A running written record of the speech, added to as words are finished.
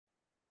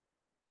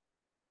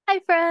Hi,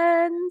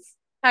 friends.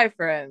 Hi,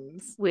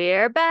 friends.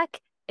 We're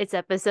back. It's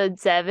episode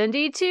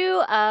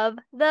 72 of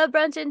The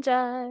Brunch and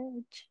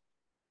Judge.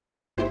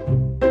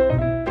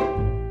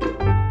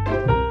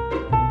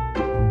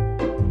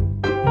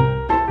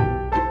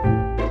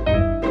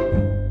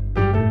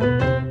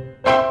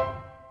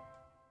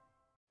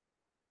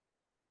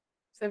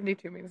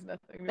 72 means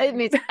nothing to It me.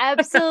 means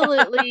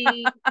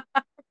absolutely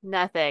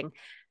nothing.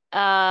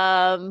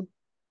 Um,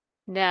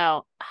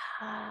 no.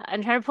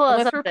 I'm trying to pull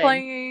out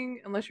something.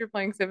 Unless you're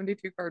playing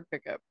 72 card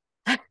pickup.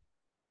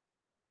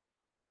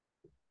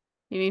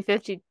 You mean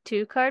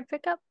 52 card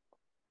pickup?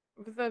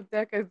 With a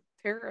deck of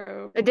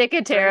tarot, A deck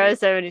of tarot, right?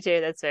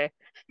 72. That's fair.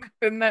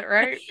 Isn't that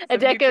right? A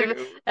deck of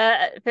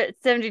 72.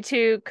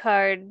 72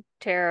 card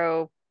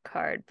tarot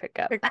card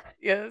pickup.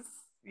 Yes,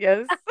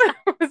 yes.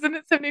 Isn't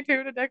it 72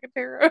 in a deck of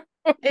tarot?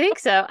 I think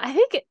so. I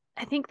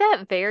think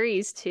that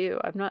varies too.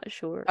 I'm not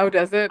sure. Oh,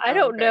 does it? I Oh,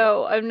 don't okay.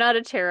 know. I'm not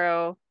a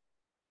tarot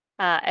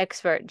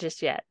expert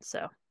just yet.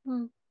 So,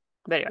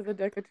 but anyway, With a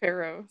deck of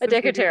tarot, a since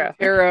deck we of do the tarot.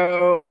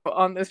 tarot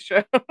on this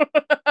show.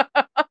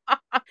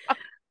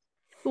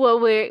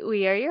 Well,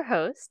 we are your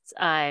hosts.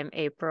 I'm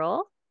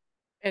April,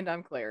 And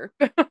I'm Claire.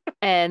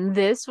 and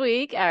this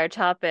week our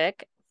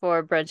topic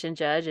for Brunch and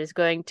Judge is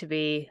going to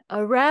be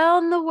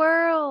around the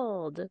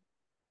world,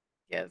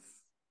 Yes.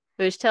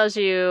 which tells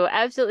you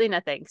absolutely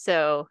nothing.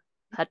 So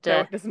have No, to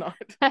it does not.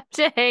 have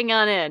to hang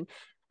on in.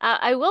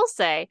 I will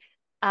say,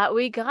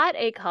 we got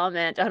a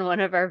comment on one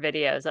of our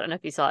videos. I don't know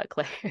if you saw it,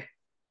 Claire.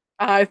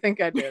 I think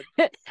I did.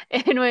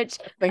 In which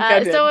I think I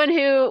did. someone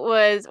who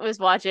was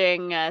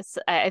watching us,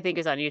 I think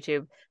it was on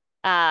YouTube,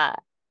 uh,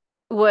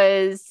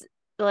 was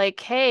like,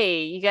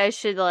 "Hey, you guys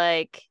should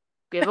like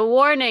give a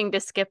warning to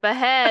skip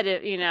ahead,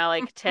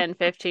 like 10,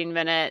 15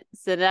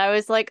 minutes." And I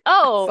was like,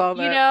 I "Oh, saw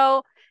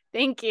that.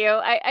 thank you.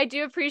 I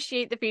do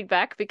appreciate the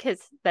feedback because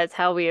that's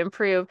how we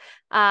improve."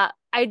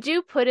 I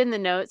do put in the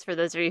notes for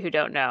those of you who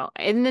don't know.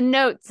 In the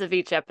notes of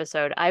each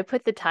episode, I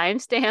put the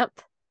timestamp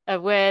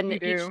of when You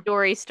each do.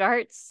 story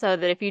starts so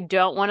that if you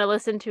don't want to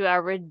listen to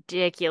our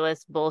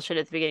ridiculous bullshit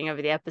at the beginning of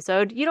the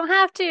episode, you don't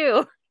have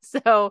to. So,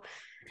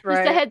 just a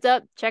Right. heads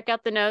up, check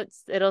out the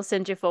notes. It'll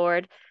send you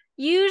forward.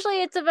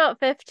 Usually it's about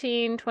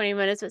 15, 20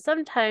 minutes, but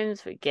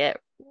sometimes we get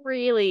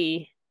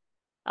really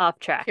off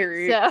track.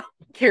 carried So,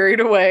 carried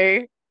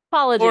away,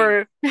 apologies.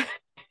 or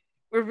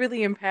we're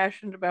really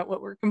impassioned about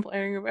what we're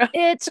complaining about.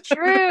 It's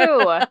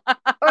true. Or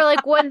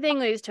like one thing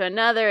leads to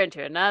another and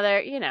to another.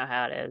 You know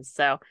how it is.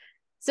 So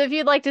if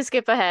you'd like to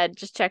skip ahead,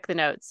 just check the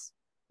notes.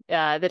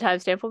 The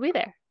timestamp will be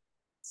there.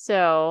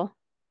 So,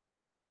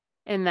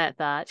 in that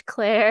thought,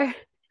 Claire,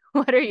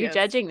 what are you Yes.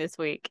 judging this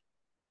week?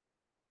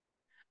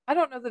 I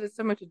don't know that it's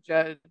so much a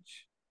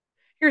judge.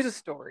 Here's a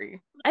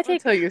story. I I'm gonna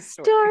take tell you a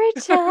story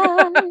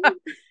story time.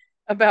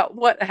 about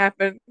what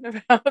happened,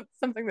 about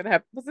something that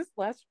happened. Was this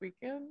last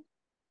weekend?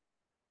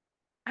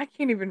 I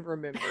can't even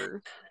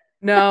remember.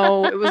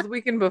 No, it was the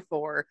weekend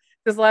before.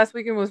 Because last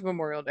weekend was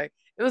Memorial Day.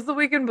 It was the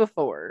weekend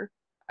before.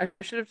 I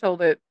should have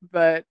told it,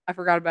 but I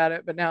forgot about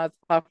it. But now it's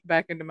popped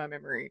back into my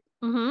memory.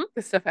 Mm-hmm.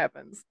 This stuff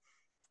happens.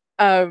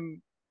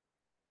 Um,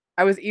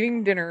 I was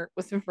eating dinner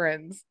with some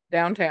friends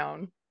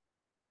downtown,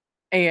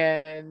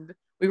 and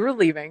we were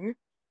leaving,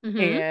 Mm-hmm.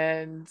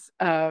 and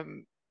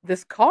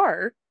this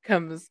car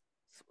comes.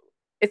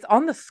 It's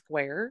on the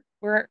square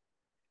where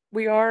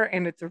we are,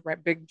 and it's a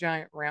big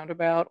giant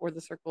roundabout, or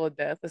the circle of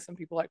death, as some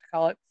people like to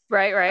call it.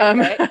 Right, right, Um,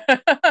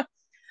 right.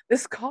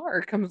 this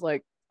car comes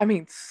like, I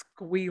mean,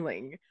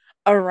 squealing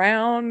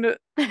around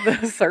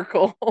the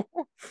circle,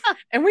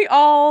 and we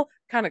all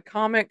kind of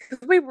comment because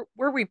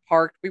where we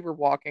parked, we were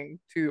walking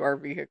to our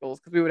vehicles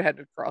because we would have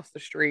had to cross the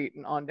street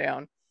and on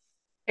down.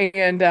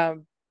 And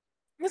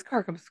this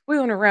car comes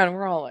squealing around, and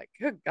we're all like,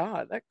 "Good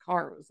God, that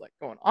car was like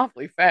going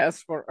awfully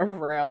fast for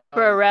around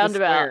For a the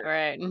roundabout, square."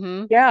 right?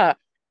 Mm-hmm. Yeah,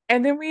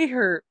 and then we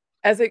hear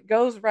as it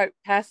goes right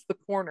past the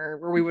corner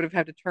where we would have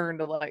had to turn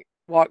to like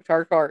walk to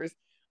our cars.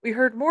 We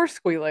heard more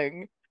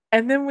squealing,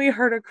 and then we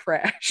heard a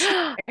crash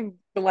and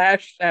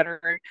glass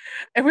shattering,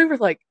 and we were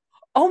like,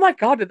 "Oh my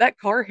God, did that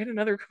car hit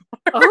another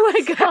car?" Oh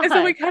my And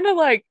so we God. kind of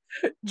like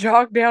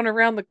jogged down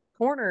around the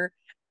corner,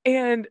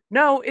 and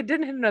no, it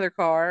didn't hit another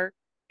car.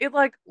 It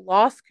like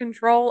lost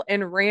control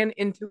and ran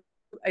into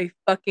a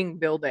fucking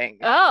building.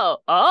 Oh,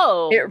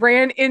 oh. It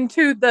ran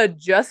into the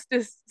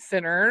Justice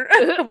Center.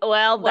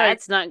 Well, Like,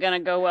 that's not gonna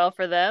go well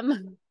for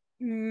them.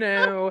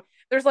 no.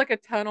 There's like a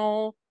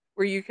tunnel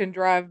where you can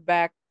drive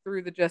back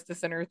through the Justice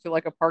Center to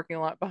like a parking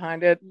lot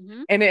behind it.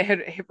 Hmm. And it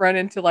had run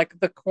into like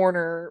the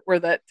corner where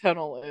that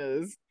tunnel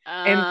is,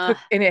 Uh,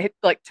 and it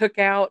like took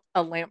out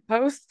a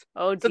lamppost.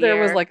 oh So there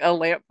was dear. like a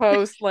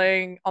lamppost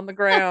laying on the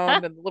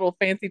ground, and the little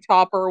fancy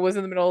topper was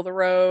in the middle of the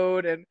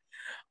road, and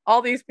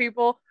all these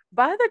people.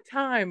 By the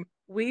time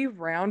we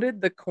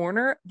rounded the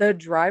corner, the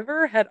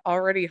driver had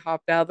already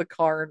hopped out of the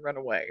car and run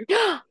away.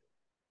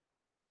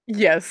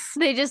 Yes.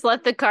 They just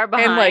left the car And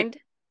like, behind.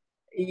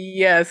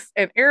 yes.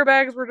 And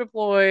airbags were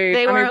deployed.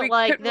 They I mean, weren't we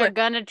like, couldn't they're let,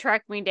 gonna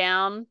track me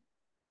down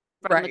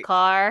from the right.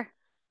 car.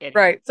 Idiot.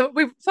 Right. So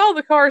we saw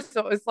the car.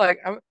 So it's like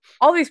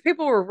all these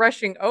people were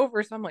rushing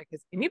over. So I'm like,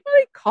 has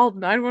anybody called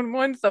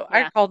 911? So I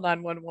Yeah. called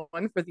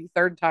 911 for the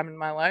third time in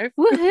my life.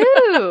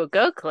 Woohoo!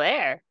 Go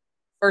Claire.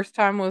 First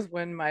time was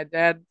when my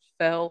dad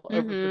fell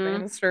over the Mm-hmm.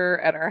 banister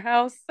at our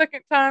house.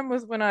 Second time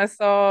was when I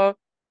saw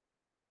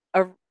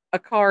a, a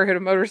car hit a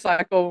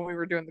motorcycle when we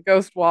were doing the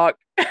ghost walk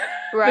this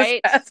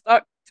Right? past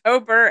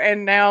October.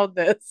 And now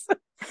this.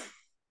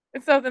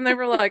 And so then they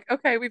were like,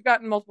 okay, we've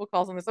gotten multiple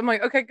calls on this. I'm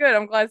like, okay, good.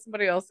 I'm glad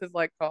somebody else has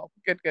like called.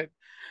 Good, good.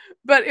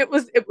 But it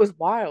was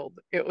wild.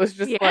 It was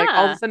just like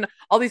all of a Yeah. sudden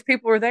all these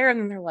people were there and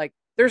then they're like,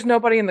 there's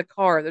nobody in the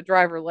car. The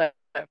driver left.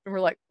 And we're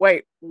like,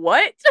 wait,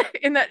 what?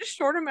 In that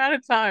short amount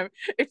of time,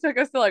 it took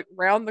us to like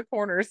round the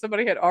corner.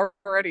 Somebody had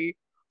already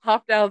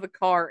hopped out of the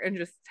car and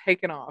just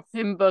taken off.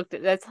 And booked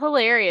it. That's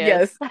hilarious.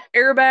 Yes,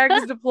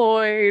 airbags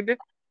deployed.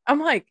 I'm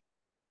like,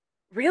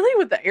 really?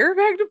 With the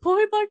airbag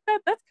deployed like that?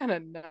 That's kind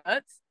of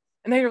nuts.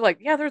 And they were like,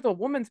 yeah, there's a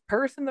woman's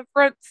purse in the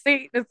front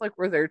seat. And it's like,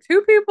 were there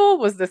two people?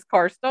 Was this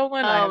car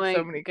stolen? I Oh have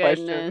so my many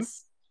questions.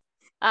 goodness.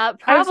 I have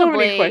so many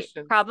Probably,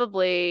 questions.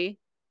 probably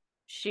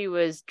she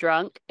was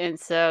drunk, and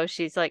so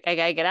she's like, I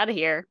gotta get out of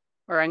here,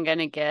 or I'm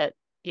gonna get,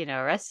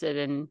 arrested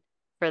and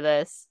for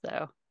this.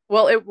 So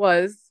Well, it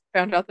was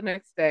found out the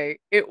next day.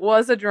 It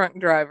was a drunk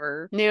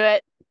driver. knew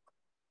it.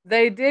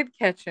 They did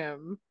catch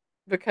him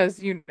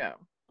because,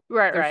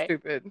 Right, they're right.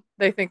 stupid.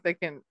 They think they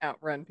can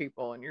outrun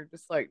people. And you're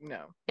just like, no,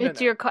 no, It's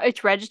no. your car.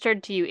 It's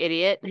registered to you,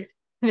 idiot.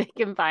 They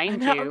can I find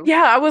know. you.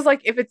 Yeah. I was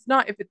like, if it's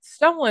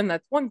stolen,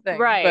 that's one thing.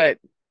 Right.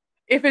 But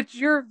if it's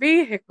your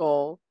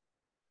vehicle,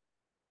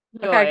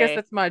 okay, I guess Boy.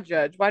 that's my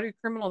judge. Why do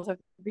criminals have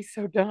to be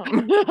so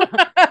dumb?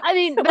 I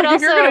mean, but Like,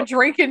 if you're going also, to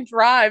drink and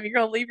drive, you're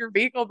going to leave your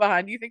vehicle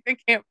behind. You think they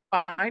can't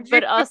find you?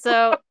 but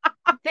also,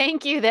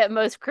 thank you that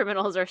most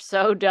criminals are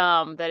so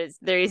dumb that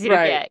they're easy to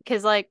Right. get.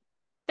 Because, like,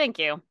 thank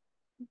you.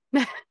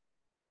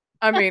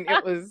 I mean,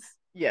 it was,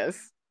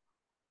 yes.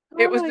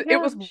 It Oh was my it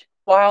was gosh.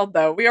 wild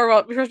though. We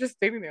were just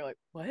standing there like,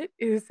 what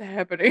is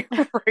happening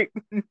right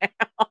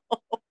now?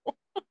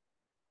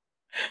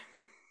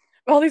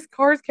 All these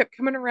cars kept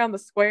coming around the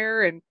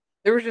square and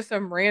there was just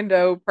some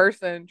rando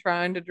person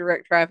trying to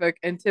direct traffic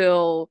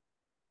until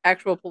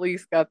actual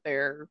police got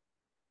there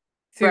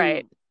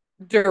Right.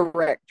 to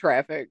direct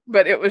traffic.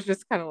 But it was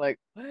just kind of like,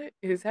 what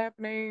is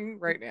happening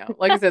right now?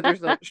 Like I said,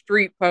 there's a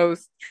street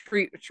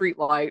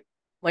light,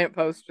 lamp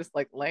post just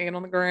like laying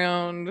on the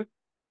ground in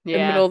the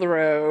Yeah. middle of the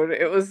road.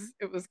 It was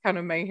kind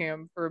of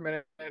mayhem for a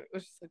minute. It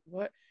was just like,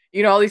 what?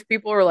 All these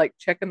people are like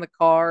checking the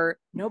car.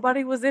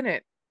 Nobody was in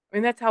it. I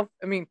mean, that's how.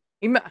 I mean,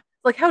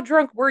 like, how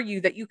drunk were you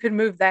that you could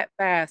move that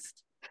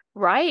fast?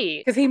 Right.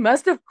 Because he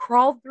must have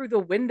crawled through the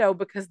window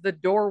because the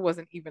door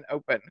wasn't even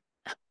open.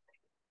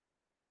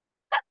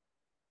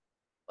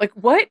 Like,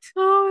 what?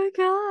 Oh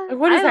my God. Like,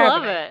 what is I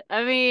love happening? it.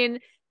 I mean,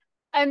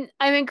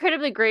 I'm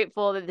incredibly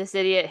grateful that this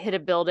idiot hit a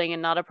building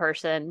and not a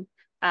person.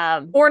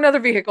 Or another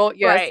vehicle,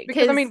 yes. Right.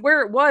 Because I Because, mean,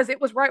 where it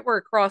was right where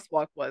a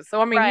crosswalk was.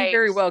 So I mean, he right.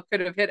 very well could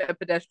have hit a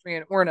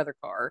pedestrian or another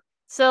car,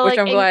 So, which like,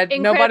 I'm glad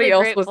nobody incredibly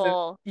else was.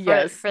 grateful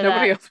Yes, for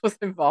nobody that. else was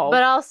But involved.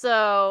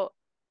 also,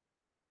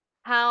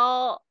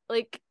 how,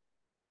 like,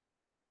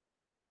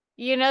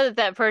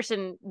 that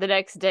person the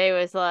next day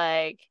was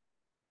like,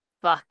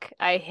 fuck,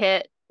 I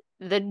hit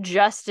the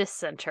Justice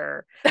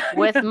Center I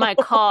with my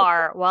know.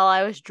 car while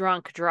I was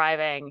drunk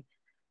driving.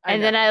 I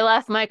And then know. I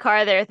left my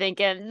car there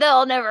thinking,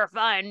 they'll never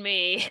find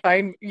me.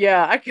 Fine.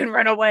 Yeah, I can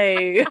run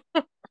away.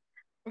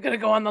 I'm gonna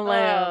go on the Oh,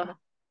 lam,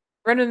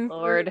 running through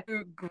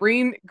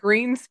Lord.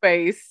 green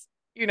space.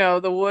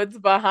 The woods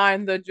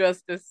behind the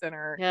Justice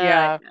Center.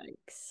 Yeah, Yeah,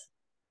 yikes.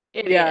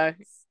 yeah.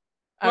 Idiots.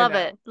 I Love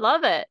it. know.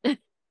 Love it.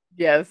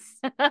 Yes,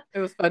 it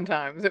was fun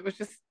times. It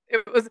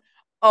was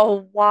a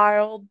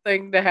wild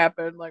thing to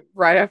happen. Like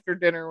right after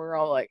dinner, we are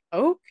all like,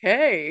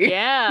 okay,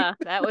 Yeah,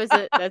 that's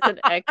an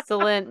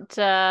excellent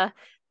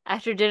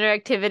after dinner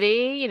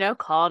activity,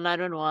 call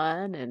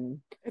 911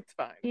 and it's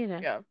fine. you know.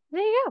 Yeah,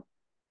 There you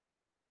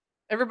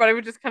everybody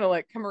would just kind of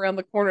like come around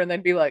the corner and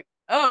they'd be like,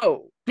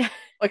 oh,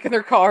 like in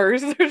their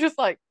cars. They're just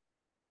like,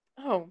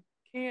 oh,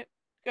 can't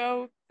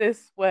go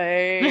this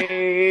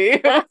way.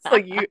 go. It's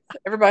like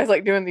everybody's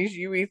like doing these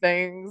U-y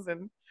things.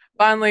 And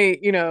finally,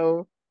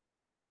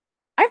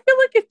 I feel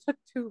like it took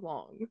too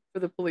long for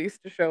the police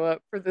to show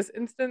up for this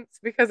instance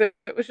because it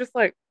was just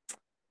like,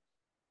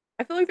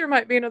 I feel like there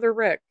might be another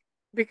wreck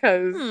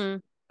because Hmm.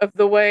 of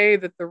the way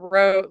that the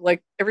road,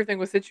 like everything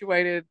was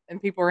situated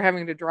and people were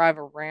having to drive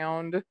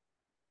around.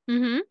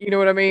 Mm-hmm. You know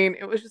what I mean?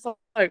 It was just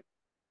like,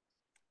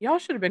 y'all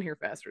should have been here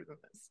faster than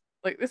this.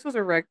 Like, this was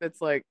a wreck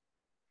that's like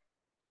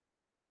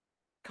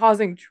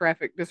causing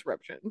traffic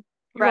disruption.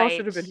 You all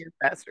should Right. have been here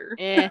faster.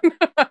 Eh,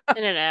 I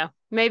don't know.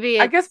 Maybe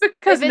I guess it's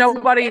because if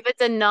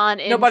it's a nobody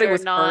non-injured,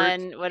 was hurt.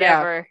 non Yeah,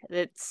 whatever,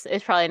 it's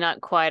probably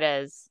not quite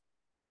as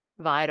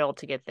vital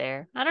to get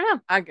there. I don't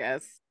know. I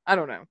guess. I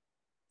don't know.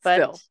 But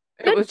Still,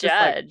 it was just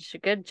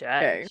like, good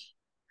okay.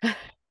 judge.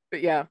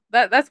 But yeah,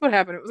 that's what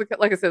happened. It was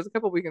like I said, it was a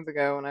couple weekends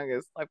ago, and I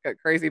guess life got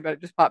crazy. But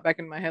it just popped back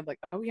in my head, like,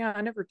 oh yeah,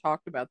 I never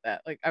talked about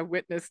that. Like, I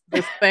witnessed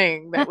this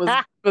thing that was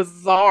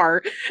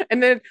bizarre,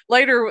 and then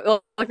later,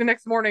 like the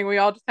next morning, we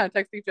all just kind of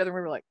texted each other, and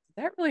we were like,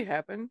 did that really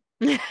happen?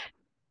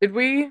 Did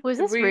we? Was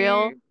Did this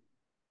real? we?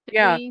 Did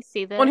Yeah. we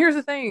see Well, and here's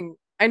the this? thing.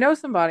 I know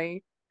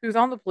somebody who's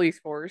on the police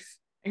force.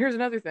 And here's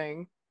another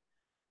thing.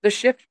 The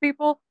shift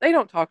people, they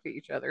don't talk to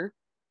each other.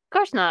 Of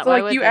course not. So Why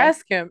like would they? you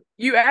ask him,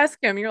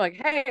 you're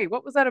like, "Hey,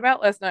 what was that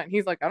about last night?" And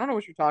he's like, "I don't know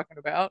what you're talking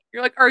about."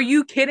 You're like, "Are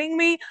you kidding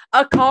me?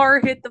 A car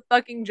hit the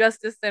fucking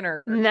Justice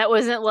Center." And that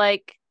wasn't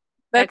like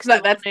That's not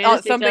textable that's news to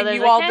each something other. It's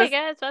you like, all hey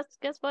just guys,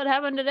 guess what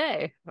happened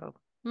today? Oh.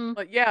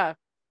 like yeah,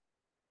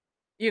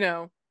 you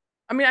know.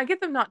 I mean, I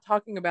get them not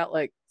talking about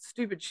like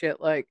stupid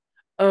shit like,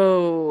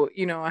 "Oh,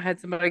 I had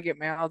somebody get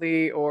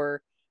mouthy,"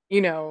 or,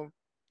 you know,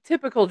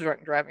 typical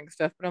drunk driving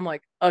stuff, but I'm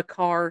like, "A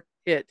car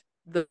hit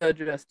the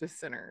Justice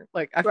Center."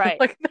 Like I feel Right.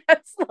 like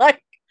that's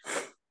like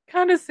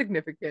kind of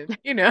significant.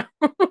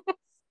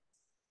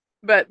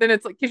 But then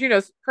it's like,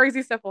 because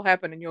crazy stuff will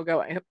happen, and you'll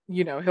go,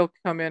 he'll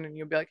come in, and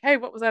you'll be like, "Hey,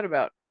 what was that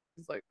about?"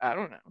 He's like, "I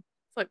don't know."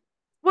 It's like,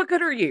 what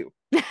good are you?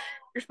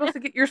 You're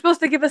supposed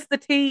to give us the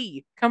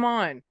tea. Come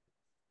on.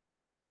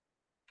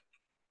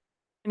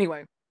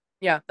 Anyway,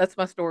 yeah, that's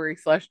my story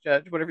slash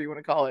judge, whatever you want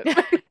to call it.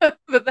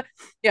 But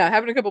yeah,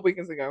 happened a couple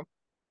weekends ago.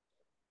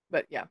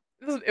 But yeah,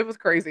 it was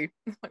crazy.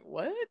 It's like,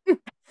 what?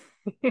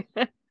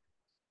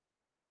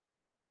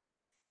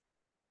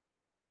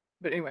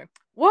 But anyway,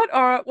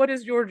 what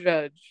is your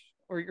judge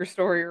or your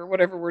story or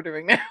whatever we're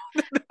doing now?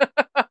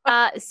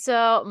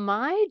 So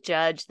my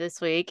judge this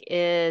week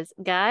is,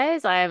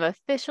 guys, I am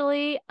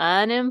officially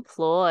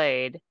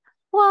unemployed.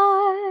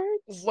 What?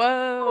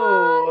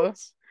 Whoa. What?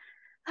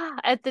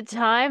 At the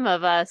time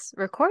of us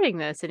recording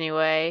this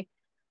anyway,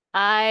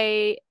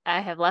 I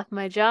have left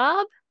my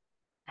job.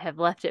 I have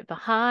left it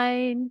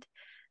behind.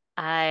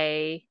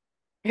 I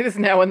It is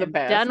now in the am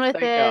done past,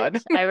 with thank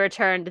it. God. I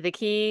returned the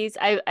keys.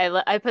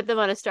 I put them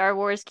on a Star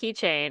Wars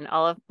keychain.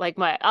 All of like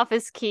my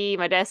office key,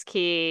 my desk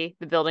key,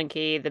 the building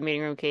key, the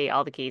meeting room key,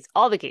 all the keys,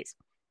 all the keys.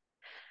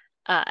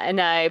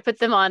 And I put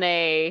them on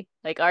a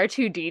like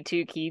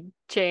R2D2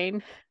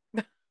 keychain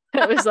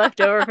that was left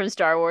over from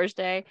Star Wars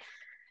Day.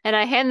 And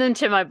I hand them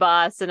to my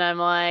boss, and I'm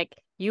like,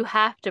 you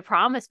have to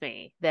promise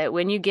me that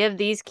when you give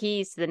these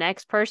keys to the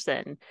next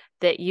person,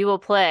 that you will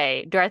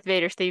play Darth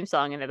Vader's theme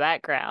song in the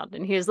background.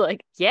 And he was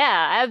like,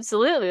 yeah,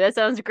 absolutely. That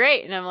sounds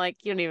great. And I'm like,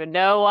 you don't even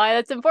know why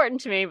that's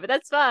important to me, but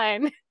that's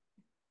fine.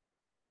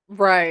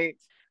 Right.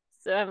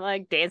 So I'm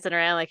like dancing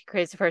around like a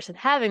crazy person,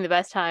 having the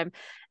best time.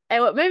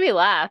 And what made me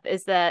laugh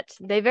is that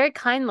they very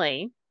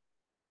kindly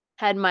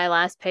had my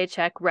last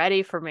paycheck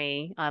ready for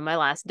me on my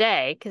last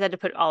day because I had to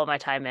put all of my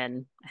time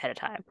in ahead of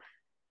time.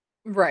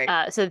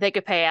 Right. So that they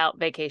could pay out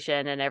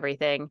vacation and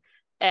everything.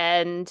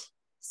 And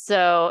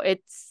so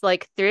it's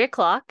like 3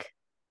 o'clock.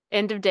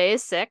 End of day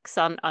is 6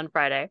 on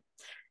Friday,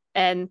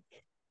 and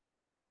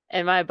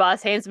my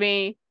boss hands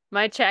me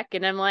my check,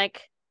 and I'm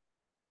like,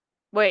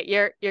 "Wait,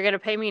 you're gonna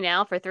pay me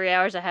now for 3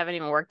 hours I haven't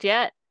even worked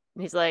yet?"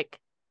 And he's like,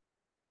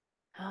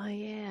 "Oh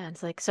yeah."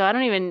 It's like, so I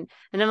don't even,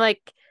 and I'm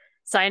like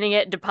signing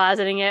it,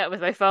 depositing it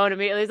with my phone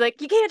immediately. He's like,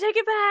 "You can't take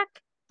it back.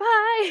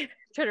 Bye."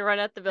 Trying to run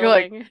out the You're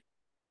like building.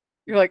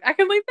 you're like, I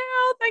can leave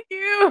now, thank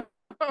you.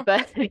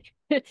 But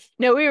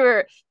no,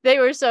 they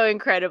were so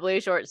incredibly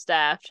short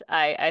staffed.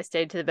 I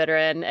stayed to the bitter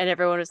end, and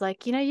everyone was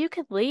like, you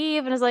could leave.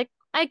 And I was like,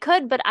 I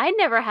could, but I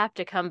never have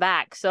to come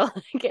back. So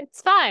like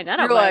it's fine. I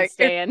don't You're mind like,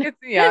 staying. it's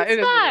yeah, It's it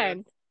is what it is.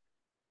 fine.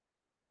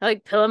 I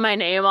like pilling my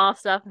name off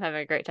stuff. I'm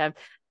having a great time.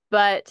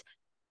 But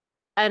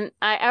and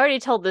I already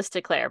told this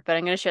to Claire, but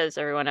I'm going to share this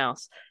with everyone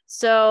else.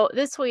 So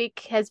this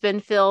week has been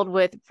filled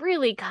with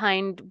really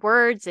kind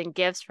words and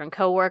gifts from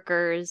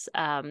coworkers.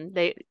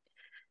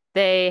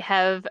 They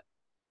have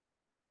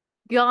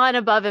gone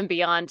above and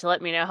beyond to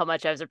let me know how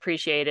much I was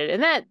appreciated.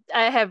 And that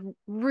I have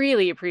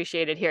really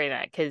appreciated hearing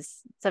that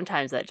because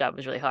sometimes that job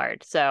was really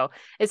hard. So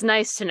it's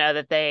nice to know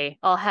that they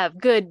all have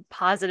good,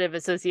 positive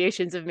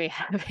associations of me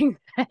having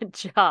that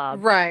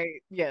job.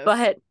 Right. Yes.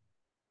 But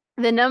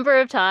the number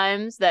of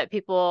times that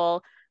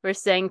people were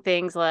saying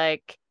things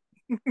like,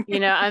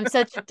 I'm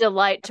such a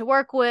delight to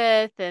work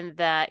with, and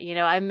that,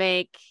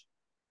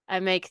 I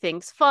make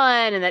things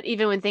fun, and that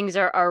even when things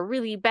are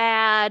really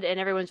bad and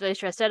everyone's really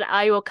stressed out,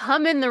 I will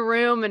come in the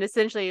room and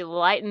essentially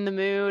lighten the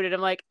mood. And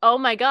I'm like, oh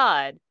my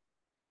God,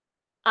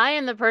 I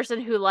am the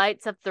person who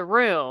lights up the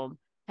room.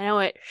 And I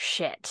went,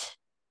 shit,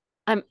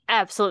 I'm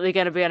absolutely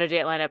going to be on a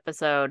Dateline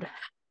episode.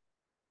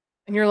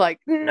 And you're like,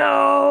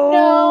 no.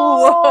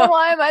 No,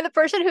 why am I the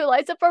person who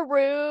lights up a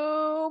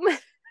room?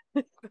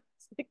 It's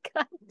like,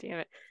 God damn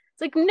it.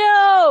 It's like,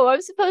 no,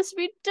 I'm supposed to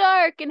be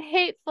dark and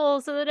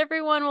hateful so that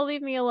everyone will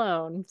leave me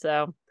alone.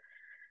 So,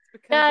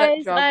 Because that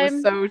guys, job was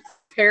I'm so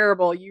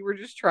terrible. You were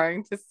just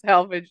trying to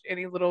salvage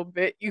any little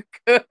bit you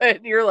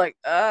could. You're like,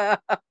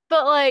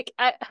 But like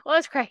I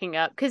was cracking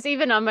up because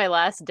even on my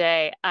last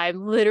day,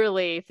 I'm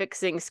literally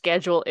fixing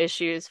schedule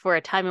issues for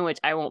a time in which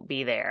I won't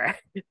be there.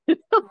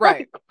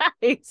 right.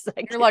 Like, guys,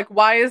 You're like,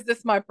 why is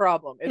this my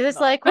problem? It's it's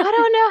not. like, well, I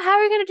don't know how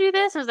are we gonna do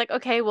this. I was like,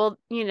 okay, well,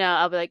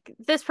 I'll be like,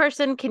 this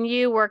person, can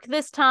you work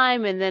this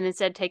time and then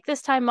instead take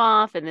this time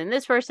off? And then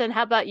this person,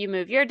 how about you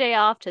move your day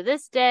off to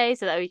this day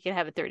so that we can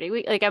have a 30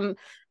 week? Like I'm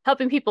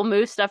helping people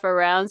move stuff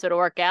around so it'll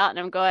work out. And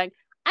I'm going,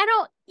 I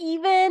don't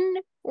even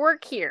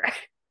work here.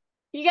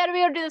 You got to be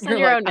able to do this on You're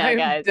your like, own now, I'm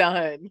guys.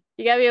 done.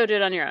 You got to be able to do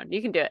it on your own. You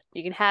can do it.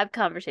 You can have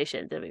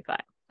conversations. It'll be fine.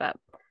 But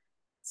And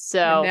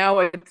so now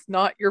it's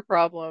not your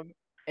problem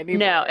no,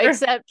 anymore.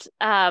 except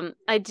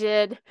I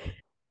did.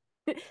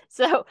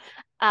 So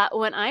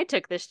when I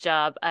took this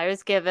job, I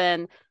was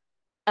given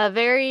a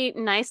very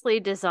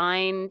nicely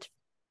designed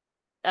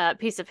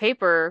piece of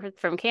paper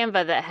from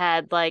Canva that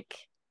had like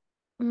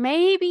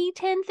maybe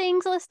 10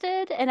 things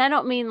listed. And I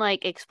don't mean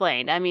like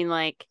explained. I mean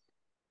like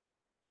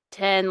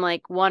 10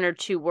 like one or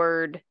two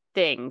word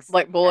things.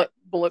 Like bullet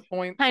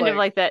points, Kind of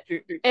like like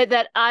that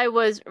that I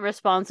was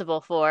responsible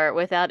for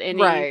without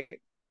any right.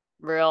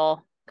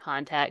 real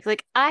contact.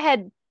 Like I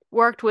had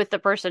worked with the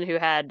person who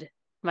had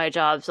my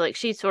job, so like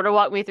she sort of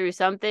walked me through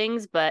some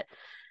things, but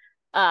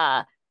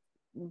uh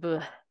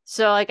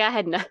so like I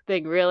had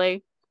nothing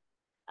really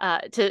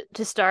to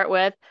start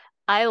with.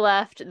 I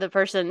left the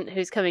person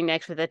who's coming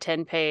next with a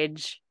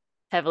 10-page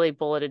heavily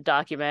bulleted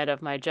document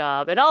of my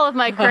job and all of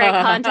my current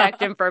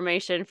contact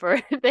information for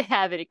if they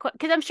have any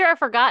because I'm sure I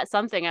forgot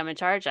something I'm in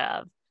charge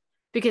of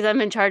because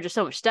I'm in charge of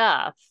so much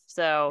stuff.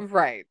 So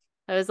Right.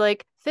 I was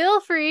like, feel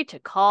free to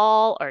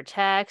call or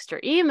text or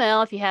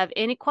email if you have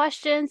any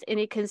questions,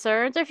 any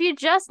concerns, or if you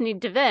just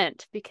need to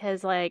vent.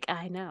 Because, like,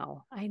 I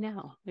know.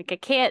 Like, I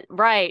can't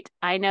write.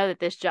 I know that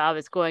this job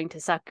is going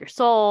to suck your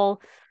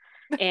soul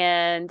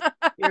and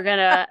you're going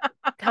to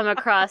come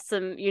across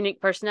some unique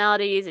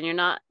personalities and you're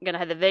not going to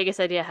have the vaguest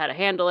idea how to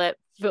handle it.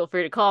 Feel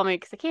free to call me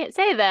because I can't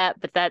say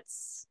that, but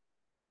that's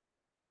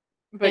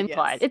But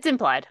implied. yes. It's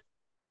implied.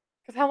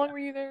 Because how long were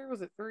you there?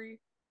 Was it 3?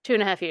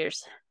 2.5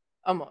 years,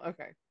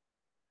 Okay.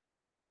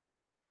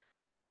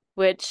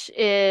 which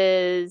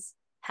is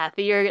half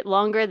a year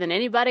longer than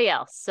anybody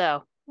else.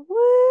 So, woo,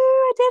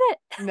 I did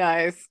it.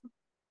 Nice.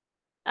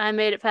 I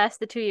made it past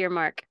the 2 year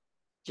mark.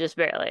 Just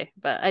barely,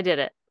 but I did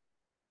it.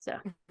 So,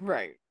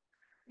 Right.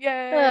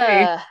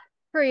 Yay. uh,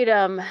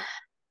 freedom,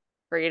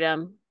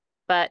 freedom.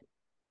 But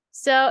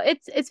so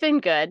it's been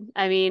good.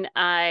 I mean,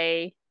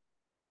 I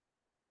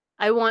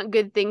want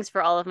good things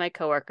for all of my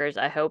coworkers.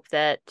 I hope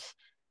that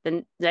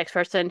the next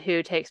person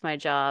who takes my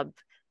job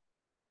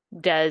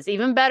does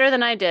even better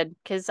than I did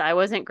because I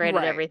wasn't great at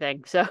Right.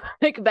 everything. So,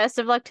 like, best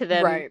of luck to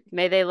them. Right.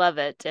 May they love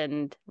it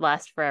and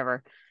last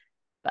forever.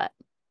 But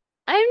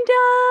I'm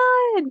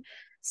done.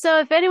 So,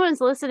 if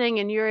anyone's listening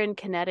and you're in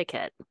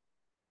Connecticut,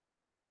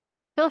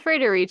 feel free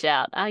to reach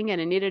out. I'm going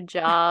to need a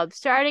job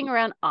starting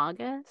around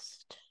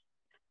August.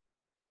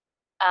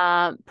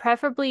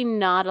 Preferably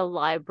not a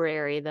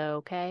library, though.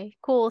 Okay.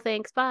 Cool.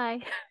 Thanks. Bye.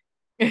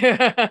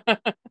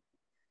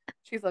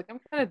 She's like, I'm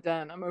kind of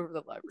done. I'm over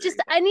the Just,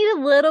 library I thing. need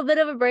a little bit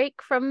of a break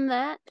from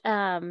that.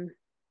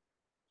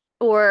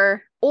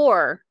 Or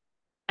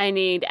I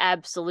need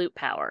absolute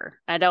power.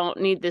 I don't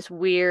need this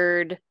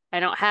weird. I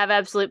don't have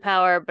absolute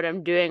power, but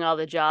I'm doing all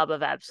the job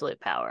of absolute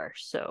power.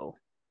 So,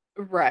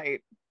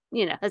 Right.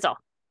 that's all.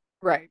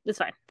 Right. That's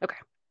fine. Okay.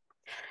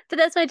 So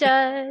that's my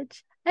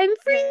judge. I'm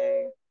free.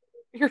 Yay.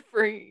 You're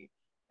free.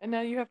 And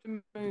now you have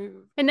to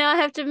move. And now I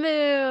have to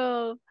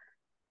move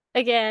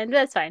again.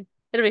 That's fine.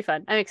 It'll be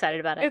fun. I'm excited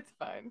about it. It's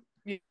fine.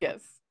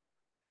 Yes.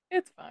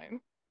 It's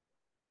fine.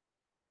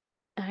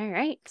 All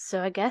right.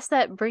 So I guess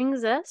that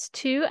brings us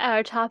to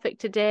our topic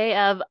today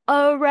of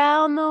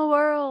around the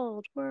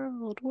world.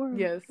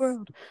 Yes.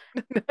 World.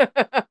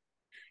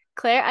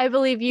 Claire, I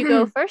believe you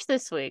go first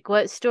this week.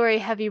 What story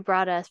have you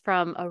brought us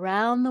from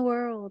around the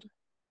world?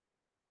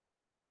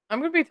 I'm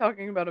going to be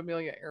talking about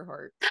Amelia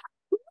Earhart.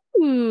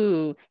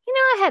 Ooh,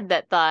 I had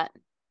that thought.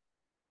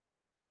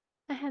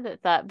 I had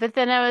that thought, but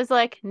then I was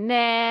like,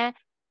 nah.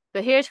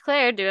 But here's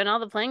Claire doing all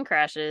the plane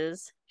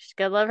crashes. She's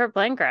gotta love her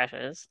plane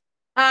crashes.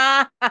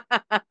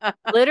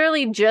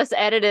 Literally just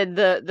edited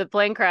the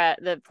plane crash,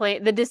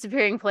 the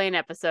disappearing plane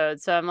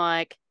episode. So I'm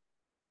like,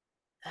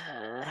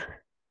 uh,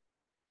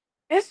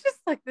 It's just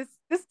like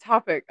this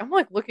topic. I'm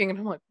like looking and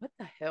I'm like, what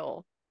the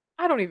hell?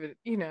 I don't even,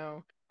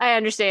 I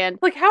understand.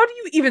 like how do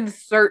you even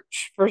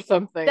search for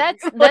something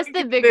That's like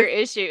the bigger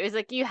this? issue. Is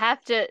like you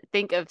have to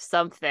think of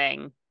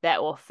something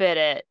that will fit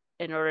it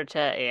in order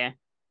to, yeah.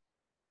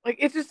 Like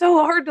it's just so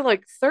hard to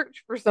like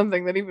search for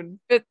something that even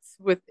fits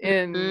Mm-hmm.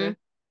 within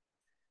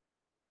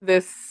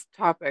this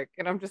topic.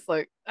 And I'm just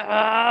like,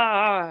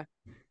 ah.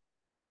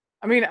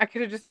 I mean, I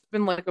could have just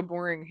been like a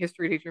boring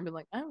history teacher and been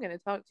like, I'm going to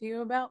talk to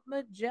you about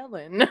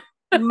Magellan.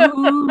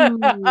 Ooh,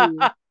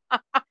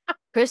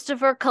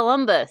 Christopher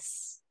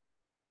Columbus.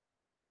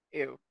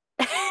 Ew.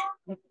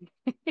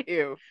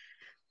 Ew.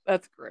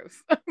 That's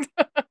gross.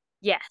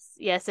 Yes,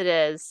 yes, it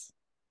is.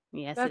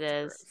 Yes, it That's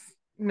is.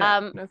 gross.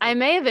 No, no, I thank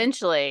may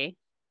eventually,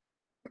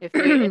 if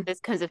you. this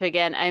comes up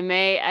again, I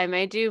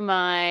may do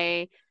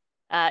my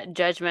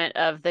judgment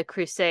of the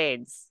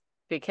Crusades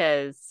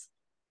because it's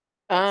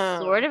uh,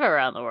 sort of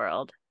around the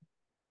world.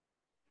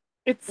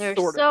 it's There are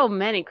sort of so around the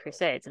many world.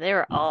 Crusades, and they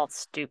were all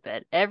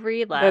stupid.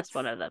 Every last That's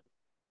one of them.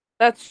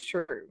 that's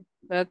true.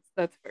 That's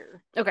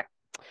fair. Okay,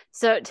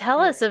 so tell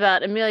All us right.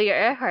 about Amelia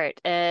Earhart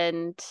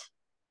and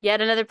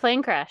yet another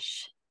plane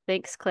crash.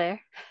 Thanks,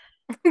 Claire.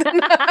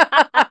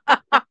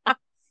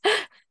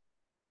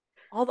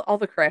 All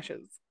the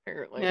crashes,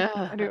 apparently. I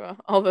Ugh. do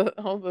all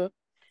the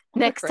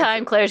Next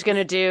time crashes. Claire's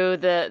gonna do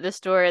the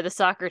story of the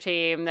soccer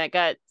team that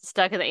got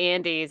stuck in the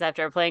Andes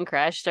after a plane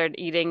crash, started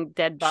eating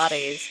dead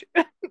bodies. Shh.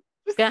 It's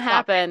Just gonna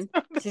stop it. happen.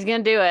 She's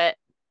gonna do it.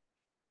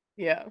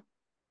 Yeah.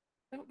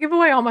 Don't give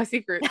away all my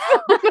secrets.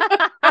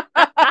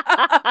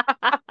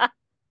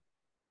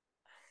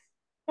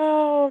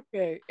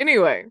 Okay.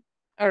 Anyway,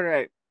 all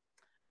right.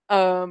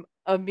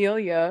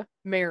 Amelia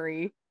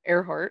Mary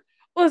Earhart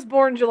was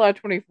born July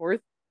 24th,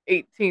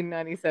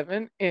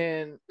 1897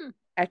 in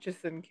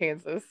Atchison,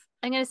 Kansas.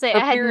 I'm gonna say Her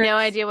I had no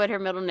parents, idea what her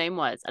middle name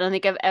was. I don't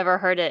think I've ever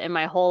heard it in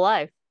my whole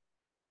life.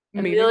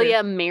 me neither.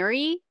 Amelia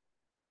Mary?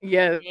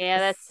 Yes.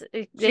 Yeah,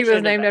 they She was should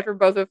have named better. after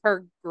both of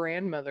her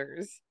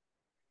grandmothers.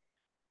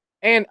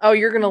 And oh,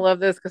 you're gonna love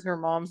this because her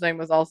mom's name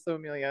was also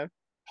Amelia.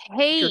 It's your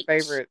Hate.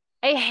 favorite.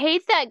 I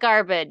hate that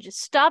garbage.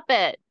 Stop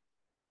it.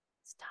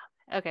 Stop.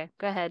 Okay,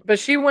 go ahead. But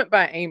she went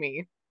by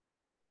Amy.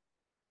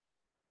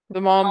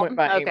 The mom went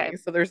by Okay. Amy.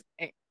 So there's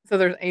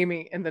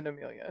Amy and then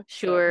Amelia.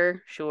 So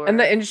Sure, and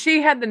sure.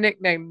 she had the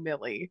nickname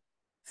Millie.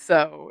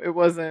 So it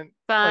wasn't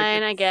like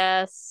Fine, I it's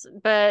guess,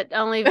 but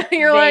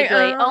you're like,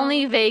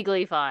 only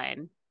vaguely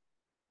fine.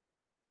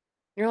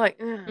 you're like,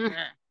 Mm.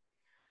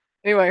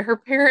 anyway, her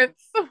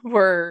parents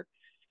were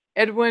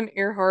Edwin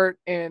Earhart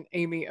and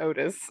Amy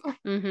Otis.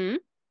 Mm-hmm.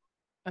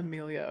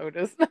 Amelia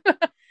Otis.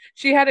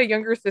 She had a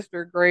younger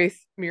sister,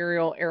 Grace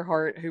Muriel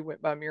Earhart, who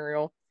went by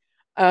Muriel.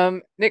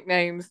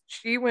 Nicknames.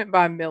 She went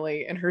by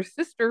Millie, and her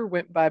sister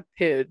went by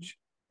Pidge.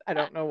 I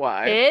don't know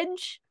why.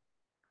 Pidge?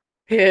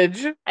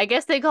 Pidge, I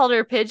guess they called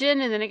her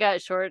Pigeon and then it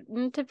got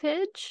shortened to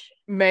Pidge.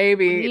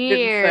 maybe it didn't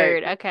say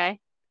Weird. Okay.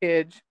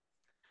 Pidge.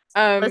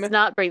 Let's Um,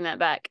 not bring that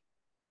back.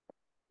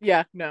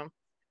 yeah, no.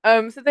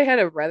 So they had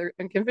a rather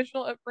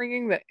unconventional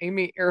upbringing that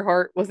Amy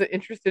Earhart wasn't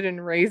interested in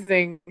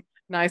raising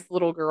nice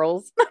little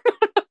girls.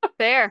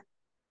 Fair.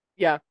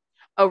 Yeah.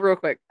 Oh, real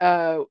quick.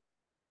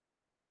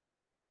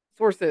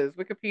 Sources: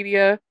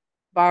 Wikipedia,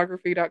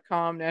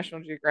 biography.com,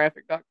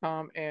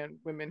 nationalgeographic.com, and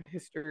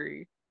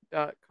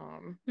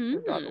womenhistory.com or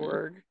Hmm.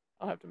 .org.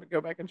 I'll have to go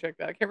back and check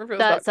that. I can't remember if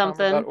it was That's .com or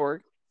something.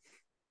 .org.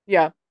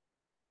 Yeah.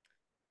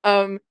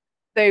 Um,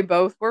 they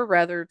both were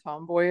rather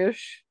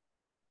tomboyish.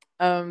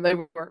 They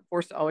weren't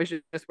forced to always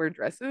just wear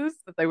dresses,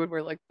 that they would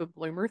wear like the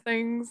bloomer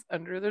things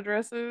under the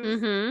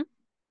dresses. Mm-hmm.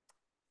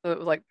 So it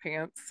was like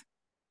pants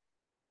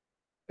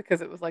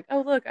because it was like,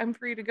 oh look, I'm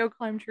free to go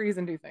climb trees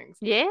and do things.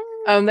 Yeah.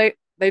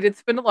 They did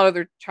spend a lot of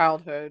their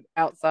childhood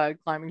outside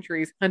climbing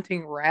trees,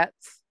 hunting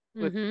rats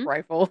with Mm-hmm.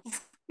 rifles.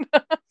 They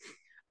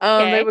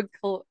Okay. would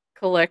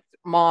collect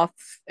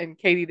moths and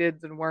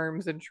katydids and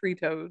worms and tree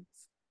toads,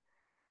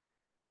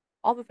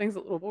 all the things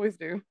that little boys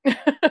do.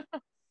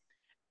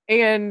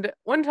 And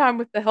one time,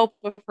 with the help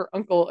of her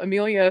uncle,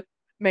 Amelia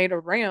made a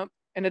ramp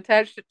and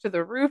attached it to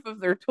the roof of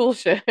their tool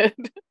shed.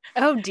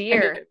 Oh And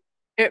dear.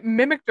 it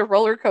mimicked a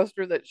roller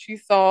coaster that she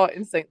saw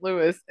in St.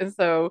 Louis. And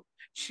so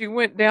she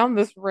went down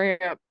this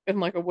ramp in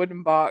like a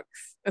wooden box,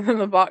 and then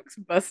the box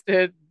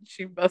busted.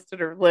 She busted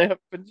her lip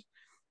and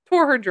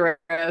tore her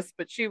dress,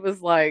 but she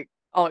was like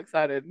all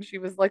excited. And she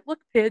was like, "Look,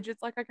 Pidge,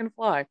 it's like I can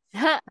fly."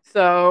 I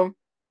So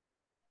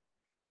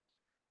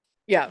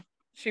yeah,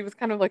 she was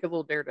kind of like a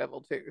little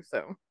daredevil too.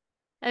 So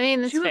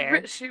mean, that's she was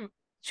fair.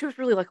 she was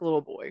really like a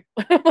little boy.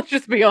 Let's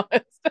just be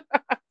honest.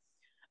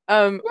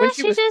 No, When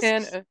she was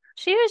 10,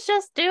 she was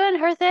just doing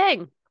her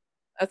thing.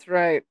 that's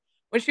right.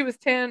 When she was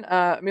 10,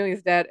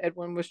 Amelia's dad,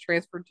 Edwin, was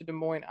transferred to Des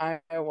Moines,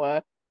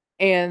 Iowa.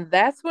 And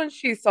that's when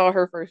she saw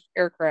her first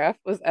aircraft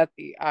was at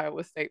the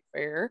Iowa State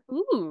Fair.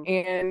 Ooh.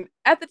 And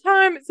at the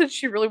time, since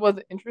she really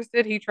wasn't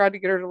interested, he tried to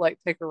get her to like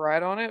take a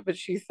ride on it, but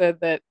she said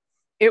that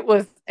it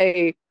was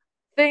a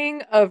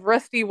thing of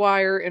rusty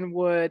wire and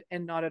wood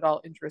and not at all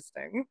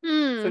interesting.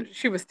 So Hmm.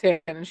 she was 10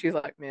 and she's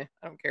like, meh,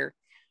 I don't care.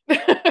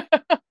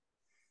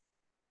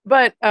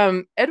 But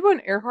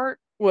Edwin Earhart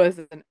was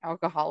an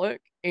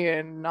alcoholic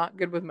and not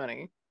good with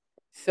money.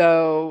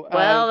 So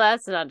Well,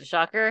 that's not a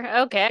shocker. it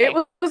Okay.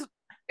 was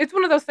it's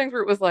one of those things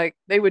where it was like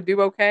they would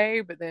do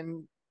okay, but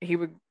then he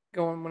would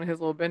go on one of his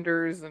little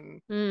benders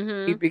and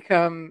Mm-hmm. he'd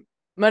become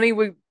money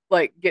would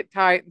like get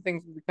tight and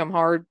things would become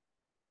hard.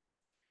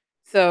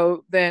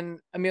 So then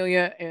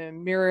Amelia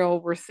and Muriel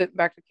were sent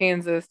back to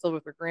Kansas, still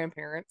with their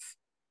grandparents,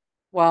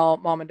 while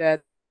mom and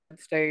dad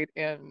stayed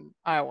in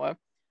Iowa.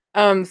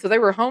 So they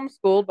were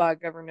homeschooled by a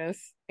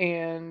governess,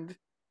 and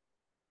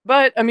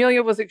but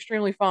Amelia was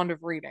extremely fond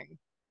of reading.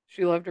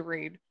 She loved to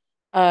read.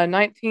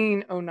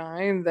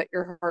 1909, that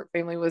Earhart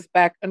family was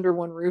back under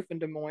one roof in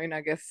Des Moines.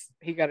 I guess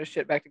he got his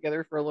shit back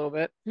together for a little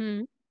bit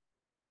Hmm.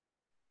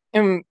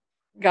 and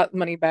got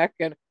money back.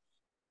 And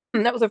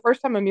that was the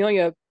first time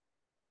Amelia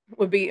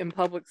would be in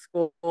public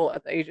school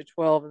at the age of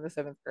 12 in the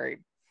seventh grade.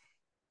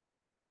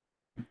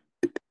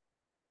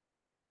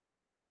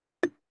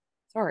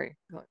 Sorry.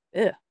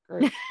 Ugh,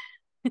 gross.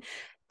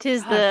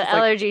 Tis Gosh, the it's like,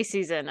 allergy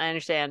season. I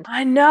understand.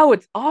 I know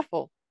it's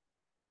awful.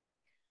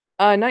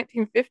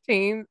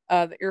 1915,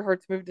 the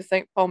Earharts moved to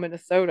St. Paul,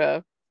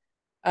 Minnesota.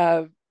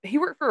 He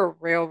worked for a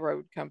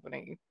railroad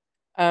company.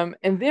 And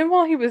then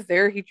while he was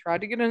there, he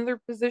tried to get another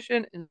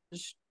position in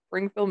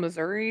Springfield,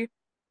 Missouri,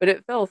 but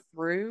it fell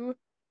through.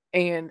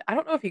 And I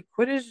don't know if he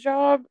quit his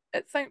job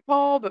at St.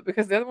 Paul, but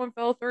because the other one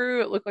fell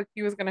through, it looked like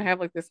he was going to have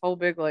like this whole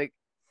big, like,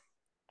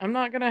 I'm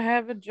not going to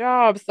have a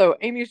job. So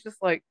Amy's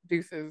just like,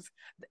 deuces.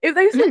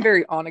 They seem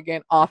very on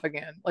again, off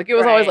again. Like it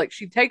was always Right. like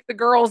she'd take the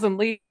girls and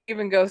leave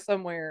and go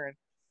somewhere. And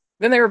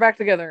then they were back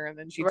together. And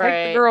then she'd take the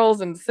Right. girls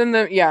and send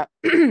them. Yeah.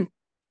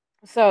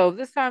 So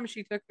this time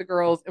she took the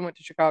girls and went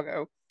to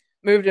Chicago,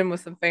 moved in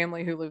with some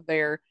family who lived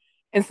there.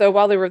 And so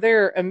while they were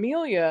there,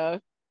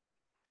 Amelia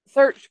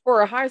searched for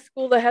a high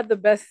school that had the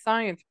best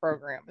science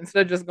program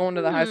instead of just going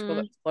to the high school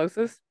that Hmm. was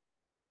closest.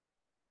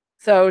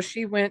 So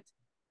she went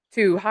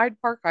to Hyde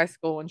Park High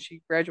School and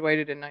she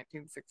graduated in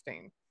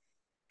 1916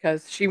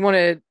 because she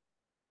wanted,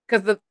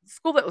 because the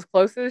school that was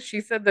closest, she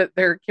said that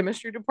their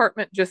chemistry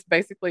department just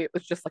basically, it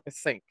was just like a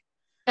sink.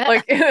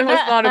 Like it was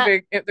not a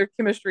big, their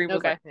chemistry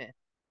was like, Okay. eh.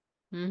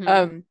 Hmm.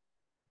 Um,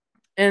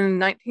 in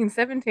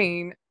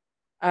 1917,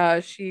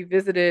 she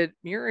visited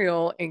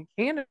Muriel in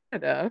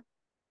Canada,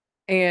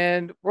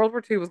 and World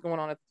War II was going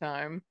on at the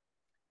time.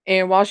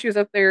 And while she was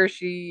up there,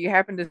 she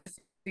happened to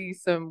see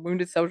some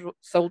wounded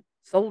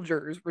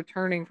soldiers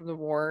returning from the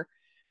war.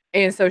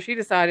 And so she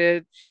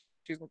decided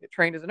she was going to get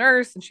trained as a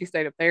nurse, and she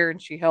stayed up there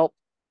and she helped.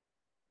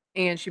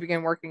 And she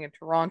began working in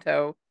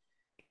Toronto.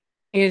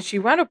 And she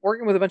wound up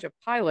working with a bunch of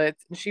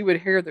pilots, and she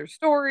would hear their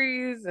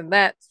stories, and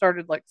that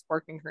started like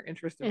sparking her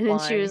interest in And then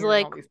she flying, was hearing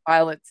like, all these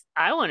pilots.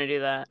 I want to do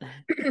that.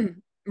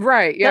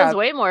 Right, Sounds yeah,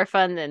 way more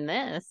fun than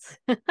this.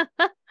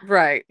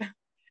 right.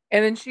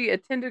 And then she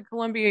attended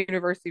Columbia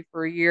University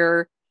for a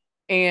year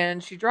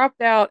and she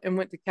dropped out and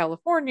went to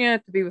California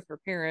to be with her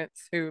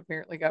parents, who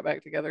apparently got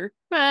back together.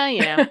 Well,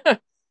 you know.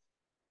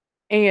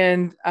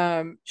 And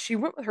she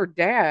went with her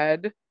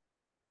dad,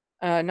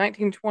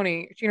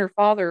 1920. She and her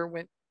father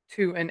went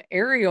to an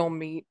aerial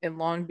meet in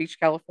Long Beach,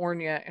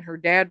 California, and her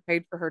dad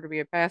paid for her to be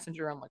a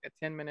passenger on like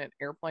a 10-minute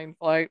airplane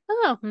flight.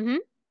 Oh, hmm.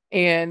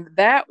 And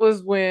that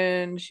was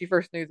when she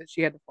first knew that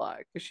she had to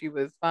fly because she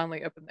was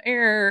finally up in the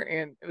air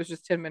and it was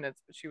just 10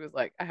 minutes, but she was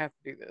like, I have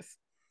to do this.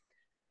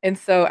 And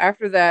so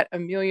after that,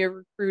 Amelia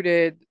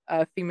recruited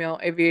female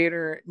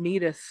aviator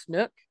Nita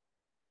Snook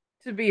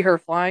to be her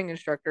flying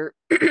instructor.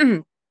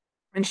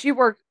 And she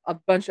worked a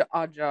bunch of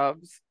odd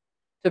jobs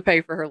to pay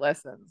for her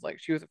lessons. Like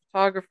she was a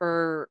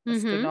photographer, a Hmm.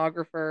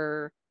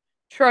 stenographer,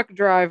 truck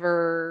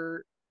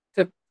driver,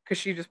 to because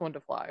she just wanted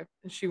to fly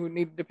and she would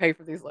need to pay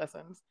for these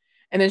lessons.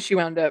 And then she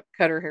wound up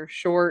cut her hair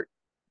short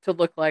to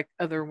look like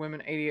other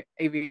women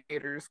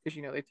aviators because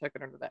they tuck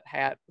it under that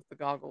hat with the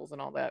goggles and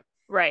all that.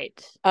 Right.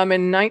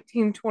 In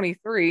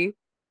 1923,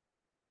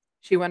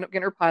 she wound up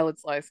getting her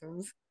pilot's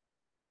license,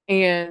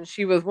 and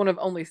she was one of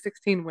only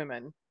 16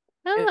 women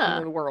in Ah,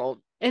 the world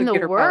in to the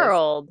get her pilot's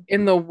world.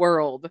 in the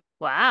world to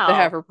have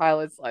Wow. her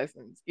pilot's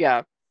license.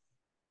 Yeah.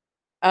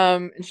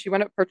 And she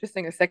wound up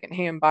purchasing a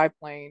secondhand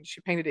biplane.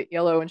 She painted it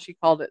yellow and she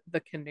called it the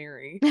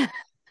Canary.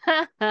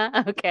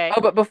 Okay.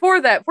 Oh, but before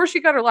that, before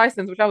she got her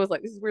license, which I was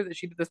like, this is weird that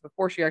she did this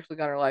before she actually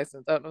got her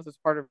license. I don't know if it's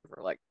part of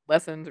her like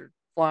lessons or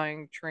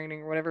flying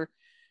training or whatever.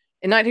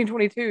 In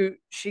 1922,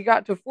 she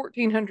got to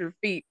 1,400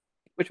 feet,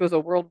 which was a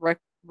world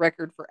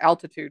record for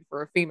altitude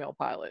for a female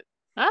pilot.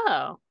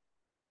 Oh.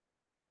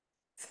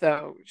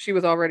 So she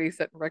was already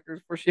setting records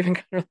before she even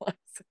got her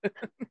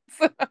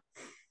license.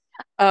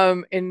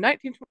 In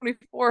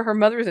 1924, her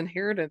mother's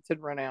inheritance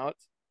had run out.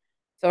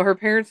 So her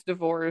parents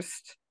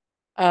divorced.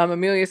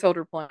 Amelia sold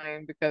her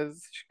plane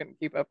because she couldn't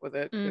keep up with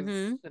it because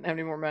Hmm. she didn't have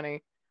any more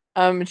money.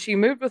 She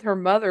moved with her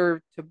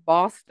mother to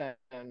Boston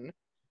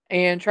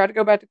and tried to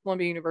go back to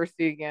Columbia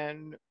University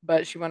again,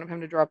 but she wound up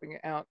having to dropping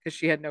it out because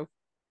she had no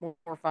more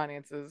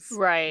finances.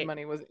 Right.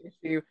 Money was an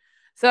issue.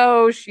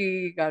 So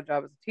she got a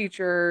job as a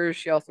teacher.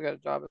 She also got a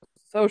job as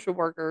a social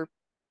worker.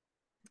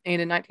 And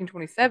in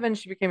 1927,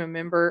 she became a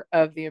member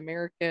of the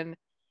American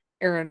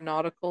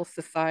Aeronautical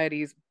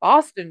Society's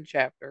Boston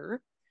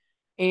chapter,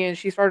 and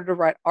she started to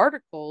write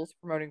articles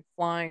promoting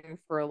flying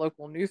for a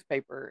local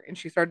newspaper, and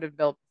she started to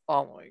develop a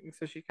following.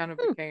 So she kind of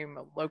Hmm. became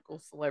a local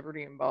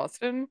celebrity in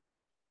Boston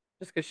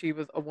just because she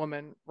was a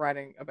woman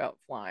writing about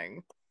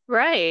flying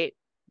Right.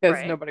 because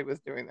Right. nobody was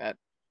doing that.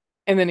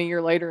 And then a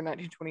year later, in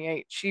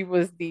 1928, she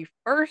was the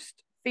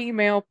first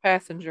female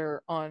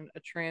passenger on a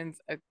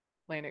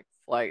transatlantic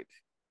flight,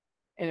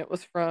 and it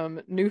was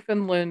from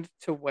Newfoundland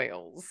to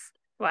Wales.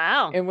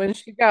 Wow. And when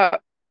she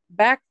got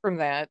back from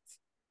that,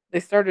 they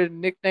started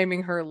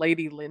nicknaming her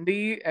Lady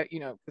Lindy,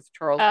 because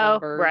Charles Oh,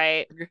 Lindbergh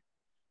right.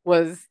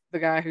 was the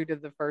guy who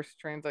did the first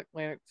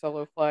transatlantic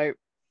solo flight.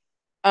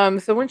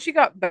 So when she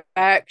got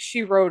back,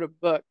 she wrote a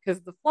book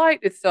because the flight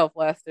itself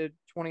lasted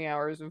 20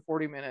 hours and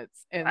 40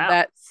 minutes. And Wow.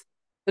 that's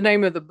the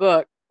name of the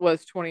book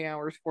was 20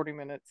 hours, 40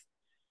 minutes.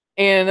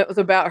 And it was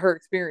about her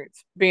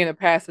experience being a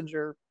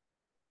passenger.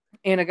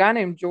 And a guy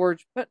named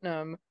George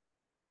Putnam,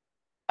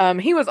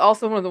 he was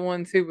also one of the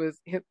ones who was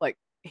like,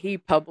 he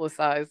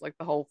publicized like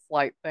the whole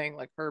flight thing,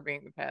 like her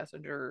being the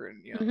passenger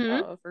and,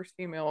 Mm-hmm. first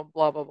female,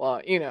 blah, blah,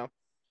 blah.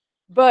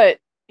 But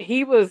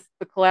he was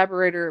the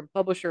collaborator and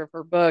publisher of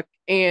her book,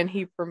 and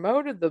he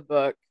promoted the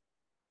book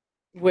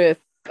with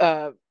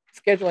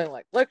scheduling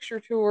like lecture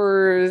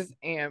tours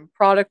and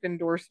product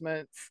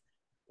endorsements,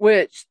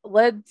 which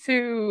led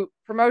to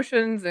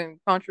promotions and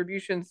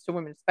contributions to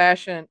women's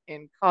fashion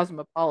in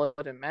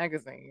Cosmopolitan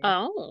magazine.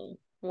 Oh,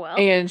 well,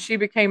 And she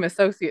became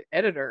associate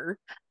editor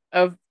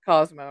of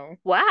Cosmo.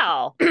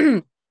 wow.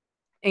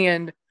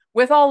 And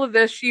with all of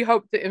this, she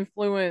hoped to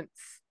influence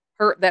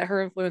her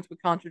influence would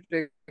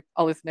contradict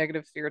all this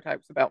negative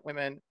stereotypes about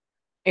women,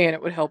 and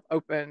it would help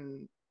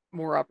open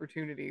more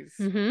opportunities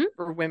Mm-hmm.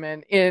 for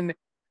women in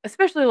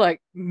especially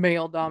like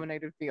male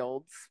dominated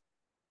fields.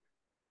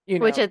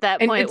 Which at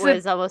that And point it's a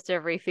was almost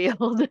every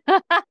field.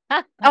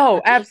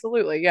 oh,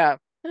 absolutely, yeah.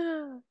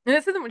 And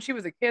it said that when she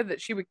was a kid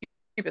that she would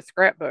keep a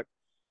scrapbook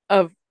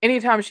of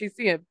anytime she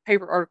see a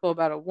paper article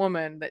about a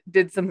woman that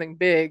did something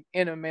big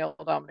in a male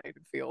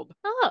dominated field,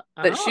 Oh,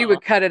 that she oh,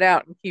 would cut it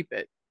out and keep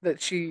it. That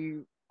she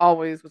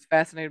always was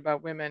fascinated by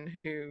women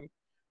who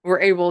were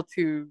able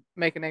to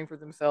make a name for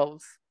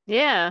themselves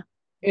yeah,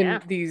 yeah.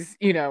 in these,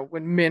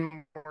 when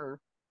men were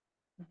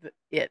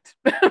it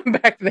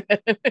back then.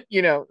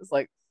 It's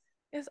like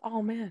it's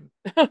all men.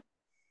 In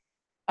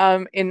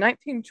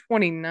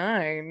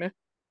 1929,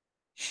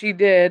 she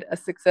did a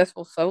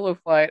successful solo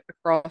flight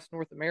across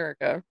North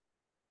America,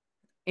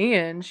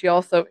 and she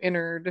also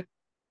entered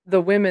the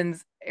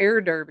Women's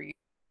Air Derby,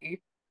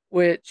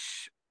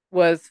 which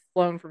was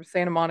flown from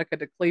Santa Monica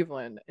to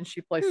Cleveland, and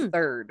she placed Hmm.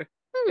 third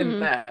in Hmm.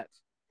 that.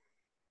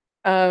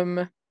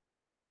 Um,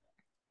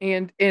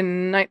 and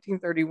in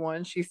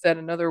 1931, she set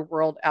another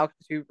world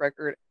altitude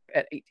record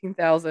at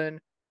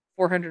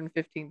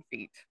 18,415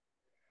 feet.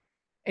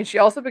 And she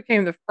also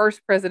became the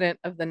first president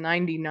of the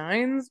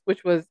 99s,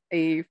 which was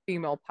a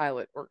female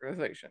pilot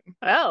organization.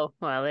 Oh,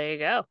 well, there you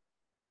go.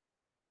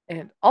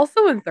 And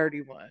also in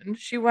 31,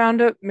 she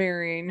wound up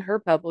marrying her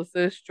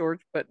publicist,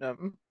 George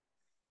Putnam.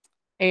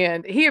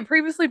 And he had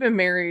previously been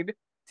married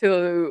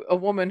to a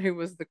woman who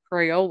was the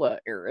Crayola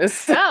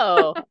heiress.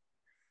 Oh,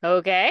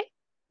 okay.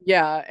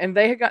 Yeah. And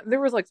there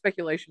was like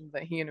speculation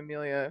that he and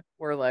Amelia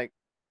were like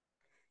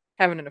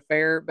having an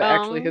affair, Um, but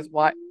actually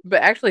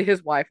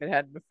his wife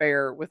had an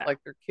affair with like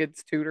their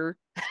kid's tutor.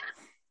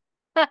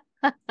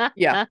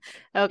 Yeah.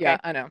 okay. Yeah,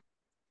 I know.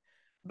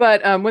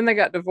 But when they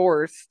got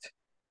divorced,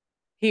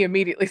 he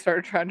immediately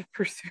started trying to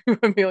pursue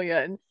Amelia,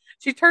 and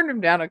she turned him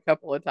down a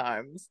couple of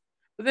times.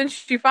 But then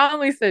she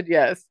finally said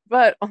yes.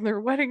 But on their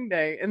wedding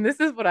day, and this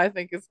is what I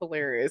think is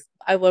hilarious.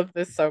 I love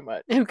this so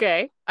much.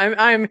 Okay.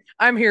 I'm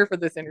here for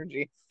this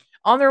energy.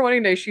 On their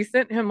wedding day, she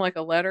sent him like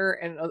a letter,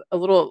 and a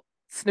little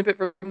snippet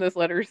from this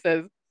letter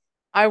says,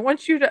 "I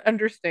want you to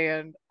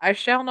understand, I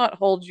shall not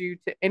hold you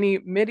to any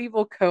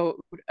medieval code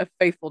of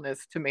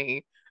faithfulness to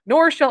me,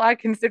 nor shall I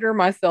consider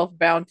myself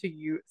bound to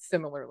you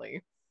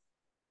similarly."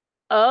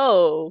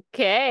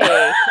 Okay.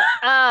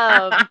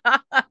 Um,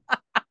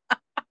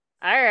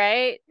 all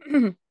right.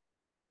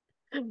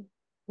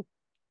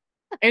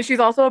 And she's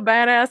also a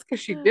badass because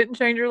she didn't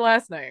change her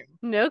last name.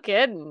 No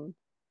kidding.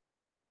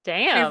 She's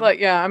Damn. like,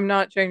 yeah, I'm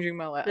not changing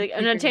my last. I'm Like,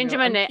 I'm not keeping changing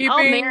my I'm name. I'll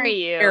marry keeping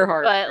you,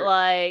 Earhart. but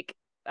like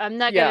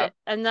Yeah.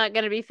 I'm not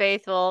gonna be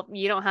faithful.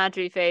 You don't have to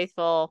be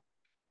faithful,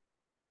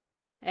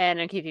 and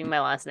I'm keeping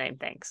my last name.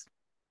 Thanks.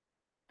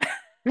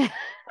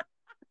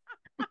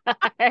 All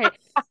right.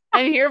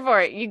 I'm here for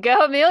it. You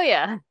go,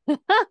 Amelia.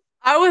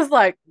 I was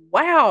like,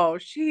 wow,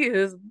 she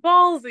is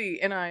ballsy,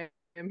 and I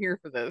am here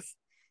for this.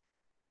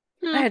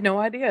 I Hmm. had no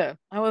idea.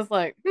 I was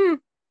like,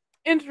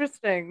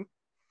 interesting.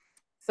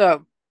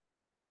 So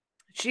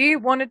she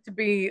wanted to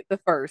be the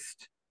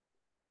first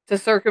to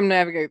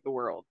circumnavigate the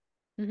world.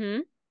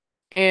 Mm-hmm.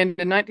 And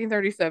in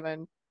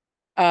 1937,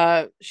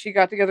 she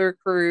got together a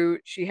crew.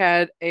 She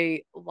had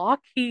a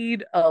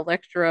Lockheed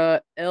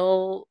Electra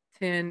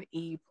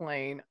L-10E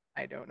plane.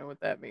 I don't know what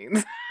that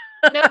means.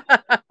 Nope.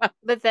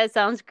 But that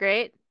sounds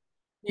great.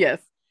 Yes.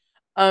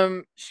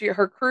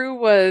 Her crew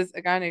was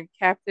a guy named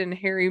Captain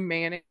Harry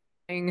Manning,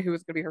 who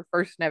was going to be her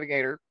first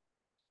navigator.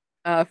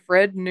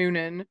 Fred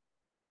Noonan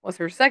was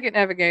her second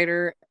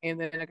navigator,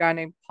 and then a guy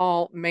named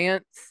Paul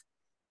Mance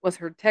was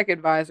her tech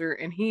advisor,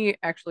 and he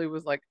actually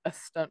was like a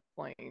stunt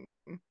plane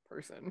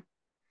person.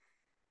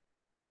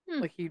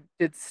 Hmm. Like he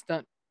did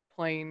stunt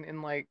plane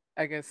in like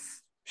I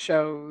guess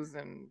shows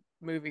and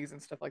movies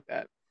and stuff like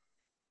that.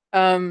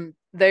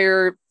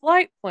 Their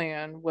flight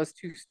plan was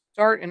to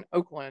start in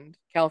Oakland,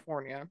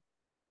 California,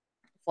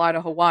 fly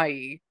to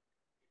Hawaii,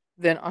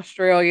 then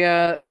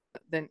Australia,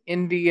 then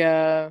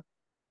India,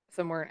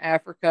 somewhere in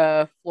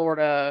Africa,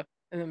 Florida,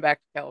 and then back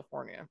to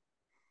California.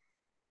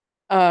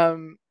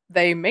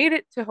 They made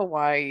it to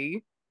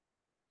Hawaii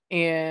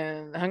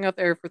and hung out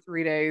there for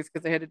 3 days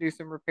because they had to do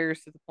some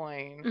repairs to the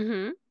plane.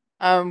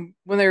 Mm-hmm.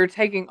 When they were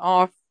taking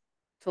off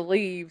to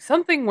leave,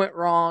 something went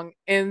wrong,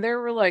 and there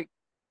were like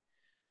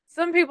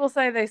some people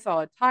say they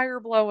saw a tire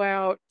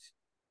blowout.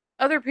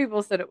 Other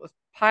people said it was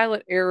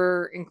pilot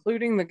error,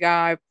 including the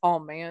guy Paul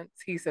Mance.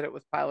 He said it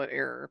was pilot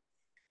error,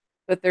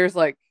 but there's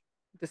like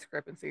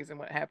discrepancies in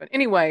what happened.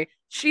 Anyway,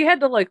 she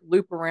had to like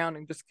loop around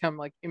and just come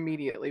like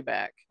immediately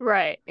back.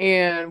 Right.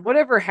 And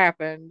whatever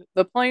happened,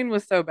 the plane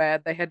was so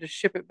bad they had to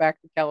ship it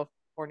back to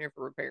California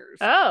for repairs.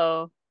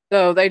 Oh,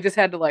 So they just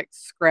had to like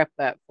scrap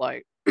that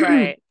flight.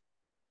 right.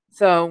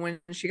 So when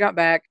she got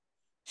back,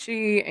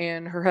 she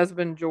and her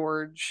husband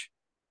George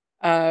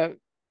uh,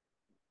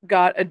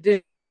 got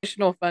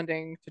additional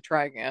funding to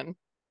try again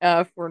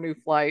for a new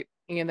flight,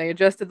 and they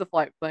adjusted the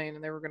flight plan,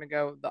 and they were going to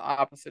go the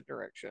opposite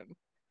direction.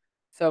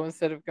 So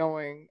instead of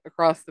going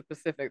across the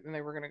Pacific, then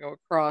they were going to go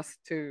across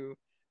to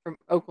from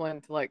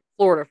Oakland to like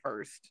Florida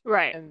first,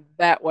 Right. and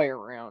that way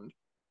around.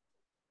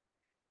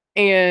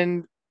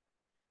 And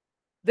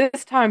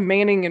this time,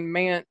 Manning and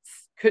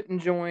Mance couldn't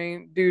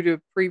join due to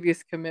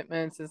previous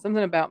commitments and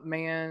something about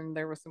Man.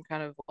 There was some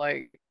kind of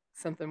like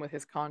something with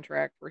his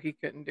contract where he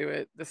couldn't do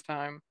it this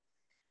time.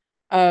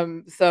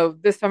 So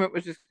this time it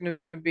was just going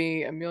to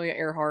be Amelia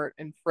Earhart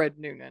and Fred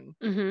Noonan.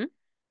 Mm-hmm.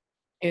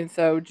 And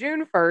so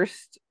June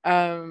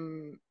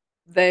 1st,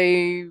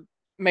 they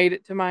made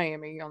it to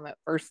Miami on that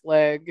first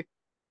leg.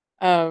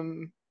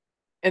 Um,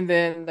 and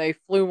then they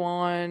flew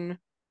on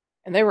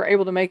and they were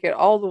able to make it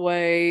all the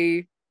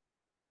way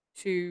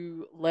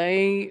to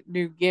Ley,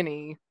 New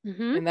Guinea,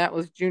 Mm-hmm. and that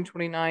was June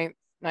 29th,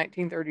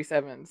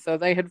 1937. So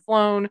they had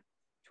flown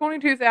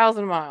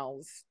 22,000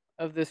 miles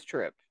of this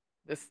trip,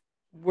 this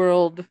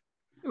world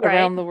Right.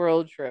 around the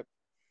world trip.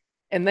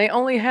 And they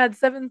only had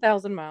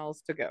 7,000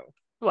 miles to go to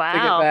get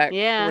Wow. back to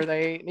Yeah. where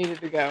they needed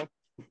to go.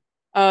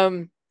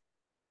 Um,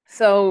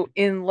 so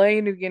in Ley,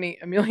 New Guinea,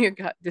 Amelia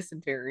got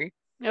dysentery.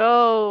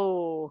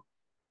 Oh,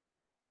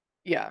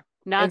 Yeah.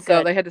 And not so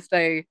good. they had to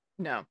stay,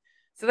 no.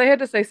 So they had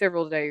to stay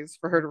several days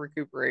for her to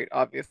recuperate,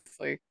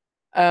 obviously.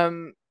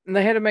 And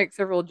they had to make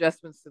several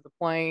adjustments to the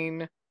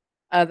plane.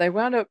 They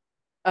wound up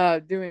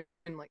doing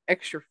like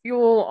extra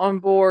fuel on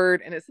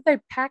board, and it said they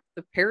packed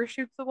the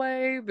parachutes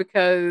away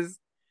because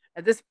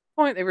at this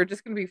point they were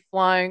just going to be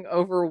flying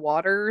over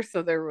water,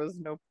 so there was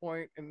no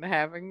point in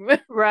having them.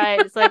 Right.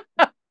 It's like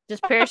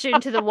just parachute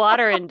into the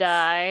water and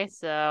die.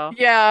 So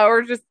Yeah,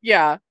 or just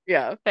yeah.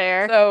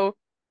 fair. So,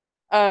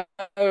 uh,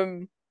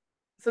 um,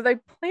 so they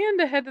planned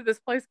to head to this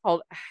place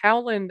called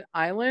Howland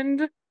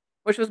Island,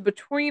 which was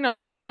between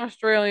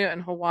Australia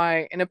and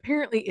Hawaii, and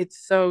apparently it's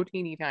so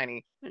teeny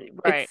tiny.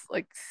 Right. It's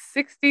like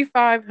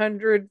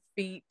 6,500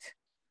 feet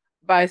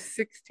by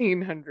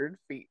 1,600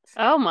 feet.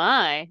 Oh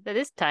my, that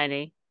is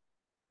tiny.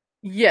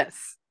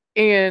 Yes.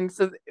 And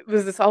so it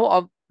was this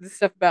all this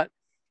stuff about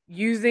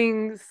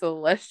using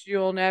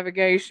celestial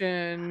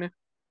navigation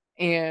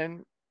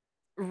and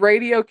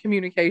radio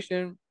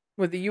communication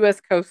with the U.S.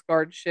 Coast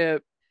Guard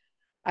ship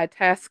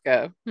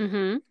Itasca,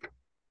 Mm-hmm.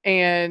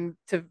 and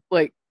to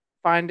like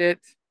find it.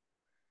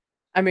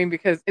 I mean,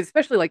 because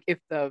especially like if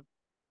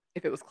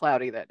it was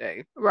cloudy that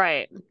day,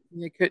 Right.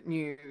 you couldn't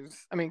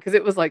use. I mean, because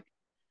it was like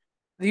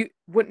you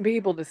wouldn't be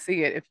able to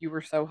see it if you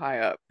were so high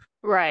up.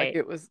 Like Right.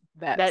 it was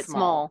that That small.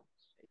 small.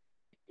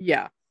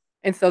 Yeah.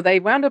 And so they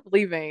wound up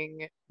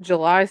leaving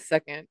July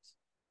 2nd,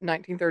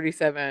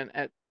 1937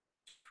 at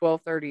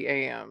 12:30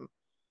 a.m.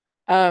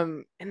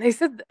 And they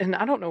said, and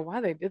I don't know why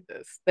they did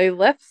this. They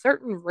left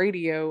certain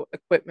radio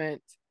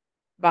equipment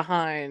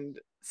behind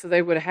so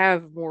they would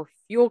have more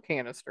fuel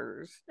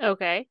canisters.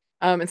 Okay.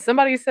 And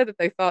somebody said that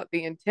they thought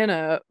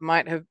the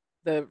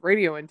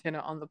radio antenna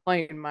on the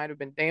plane might have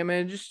been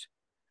damaged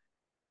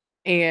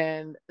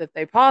and that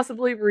they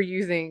possibly were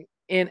using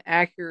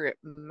inaccurate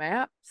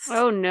maps.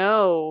 Oh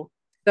no.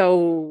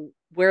 So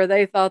where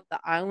they thought the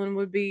island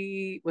would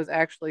be was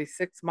actually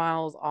 6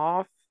 miles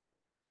off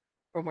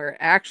from where it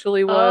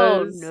actually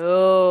Oh was.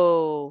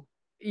 no.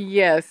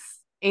 Yes.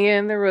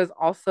 And there was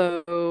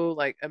also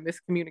like a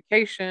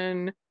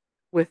miscommunication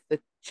with the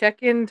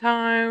check-in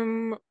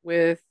time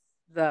with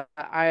the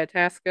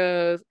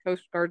Itasca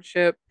Coast Guard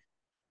ship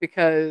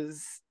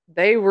because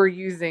they were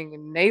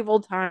using naval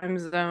time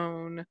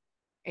zone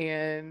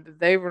and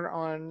they were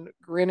on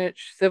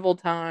Greenwich Civil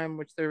Time,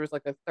 which there was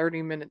like a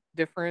 30-minute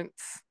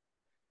difference.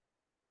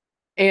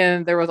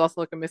 And there was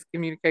also like a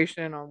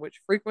miscommunication on which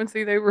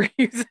frequency they were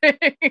using.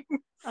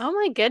 Oh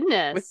my With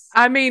goodness.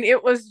 I mean,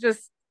 it was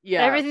just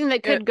yeah. Everything that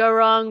It could go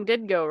wrong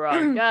did go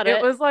wrong. Got it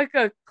it. was like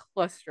a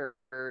cluster.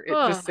 It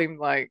just Oh. seemed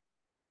like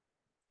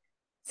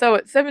so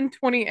at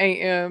 7:20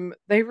 a.m.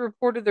 they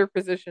reported their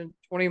position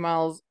 20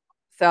 miles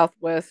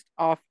southwest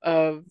off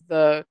of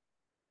the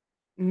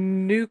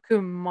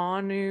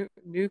Nukumanu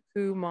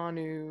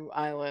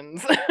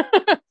Islands.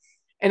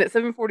 And at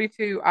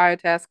 7:42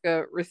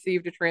 Itasca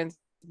received a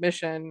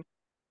transmission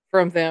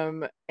from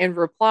them and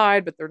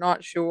replied, but they're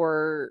not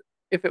sure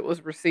if it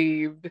was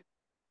received.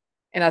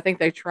 And I think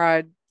they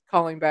tried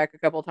calling back a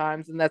couple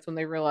times, and that's when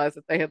they realized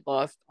that they had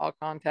lost all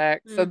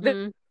contact. So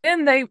Mm-hmm.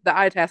 then the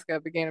Itasca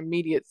began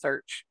immediate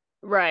search,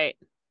 Right.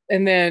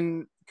 and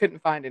then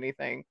couldn't find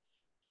anything.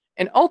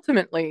 And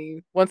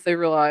ultimately, once they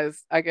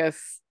realized, I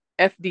guess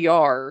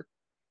FDR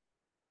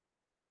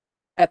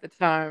at the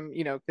time,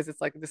 because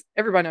it's like this,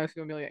 everybody knows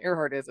who Amelia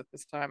Earhart is at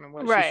this time and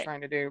what she's Right.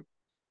 trying to do.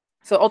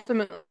 So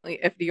ultimately,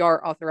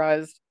 FDR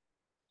authorized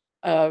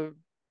a,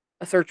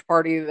 a search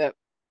party that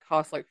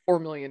cost like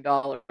 $4 million.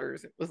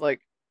 It was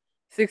like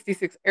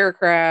 66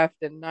 aircraft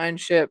and 9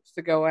 ships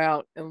to go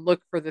out and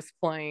look for this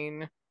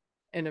plane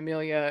and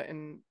Amelia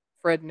and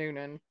Fred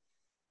Noonan.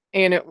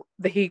 And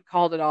he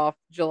called it off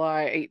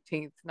July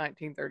 18th,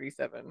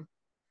 1937.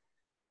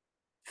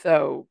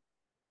 So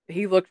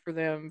he looked for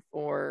them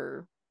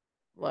for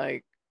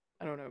like,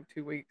 I don't know,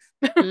 2 weeks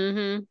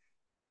Mm-hmm.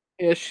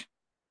 ish.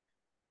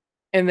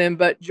 And then,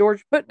 but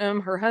George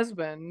Putnam, her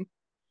husband,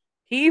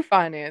 he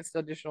financed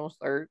additional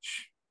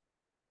search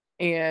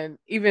and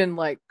even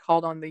like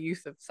called on the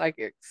use of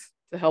psychics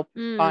to help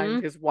find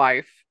Mm-hmm. his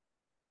wife.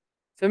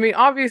 So, I mean,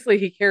 obviously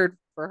he cared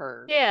for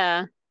her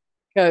Yeah.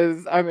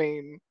 because, I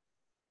mean,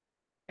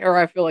 or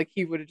I feel like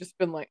he would have just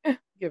been like,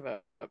 give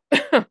up.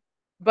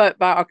 But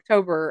by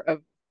October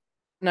of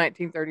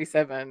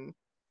 1937,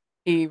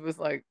 he was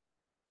like,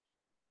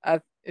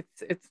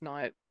 it's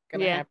not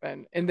gonna Yeah.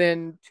 happen. And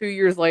then 2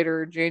 years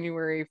later,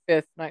 January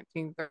 5th,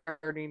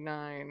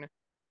 1939,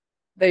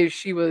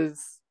 she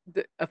was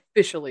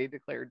officially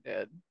declared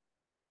dead.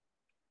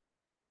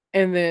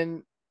 And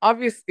then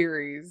obvious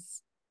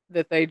theories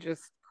that they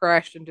just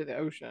crashed into the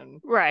ocean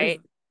is,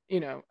 Right.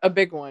 a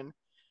big one.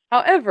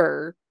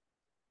 However,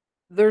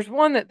 there's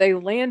one that they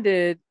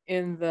landed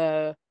in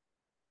the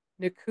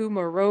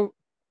Nikumaro.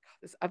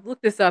 I've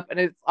looked this up and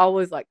it's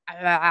always like,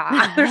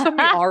 there's so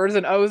many R's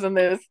and O's in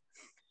this.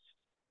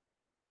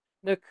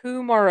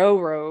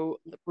 Nikumaroro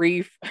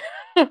Reef,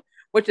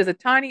 which is a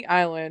tiny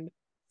island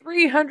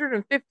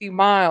 350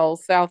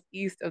 miles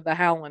southeast of the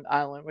Howland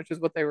Island, which is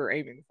what they were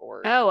aiming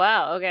for. Oh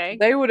wow, So okay.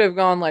 they would have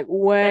gone like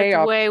way That's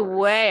off way, course.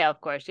 way of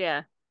course,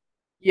 yeah.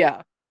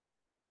 Yeah.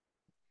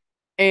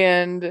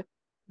 And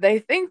they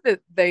think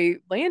that they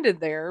landed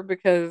there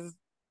because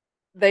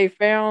there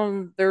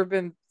have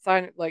been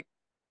like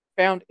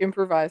found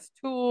improvised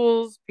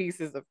tools,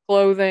 pieces of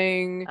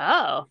clothing,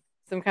 Oh.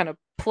 some kind of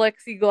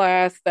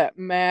plexiglass that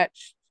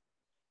matched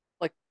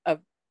like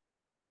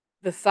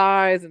the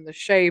size and the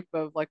shape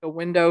of like a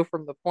window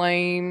from the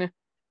plane.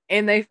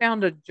 And they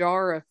found a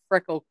jar of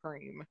freckle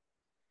cream,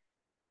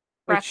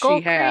 which Freckle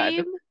she had.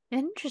 cream?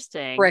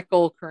 Interesting.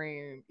 Freckle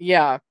cream.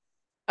 Yeah.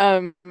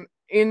 Um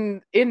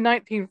in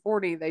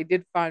 1940 they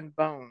did find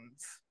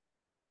bones.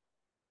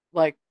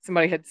 Like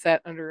somebody had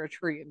sat under a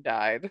tree and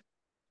died.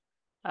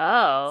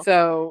 Oh.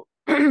 So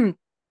and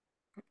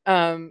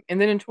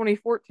then in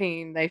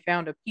 2014 they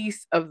found a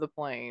piece of the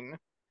plane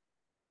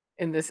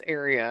in this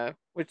area,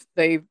 which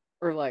they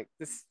were like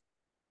this,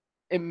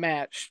 it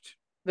matched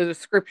the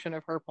description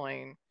of her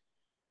plane.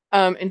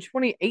 In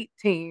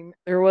 2018,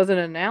 there was an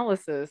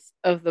analysis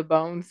of the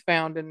bones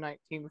found in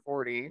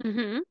 1940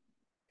 Mm-hmm.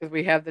 because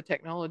we have the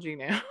technology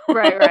now.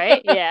 Right,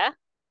 right. Yeah.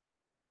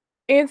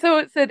 And so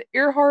it said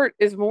Earhart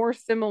is more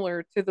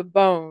similar to the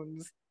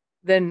bones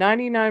than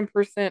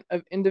 99%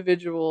 of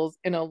individuals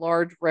in a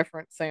large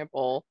reference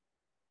sample.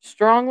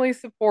 Strongly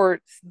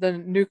supports the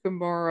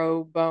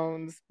Nukamoro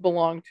bones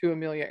belong to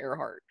Amelia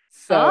Earhart.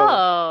 So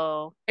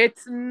Oh.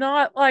 it's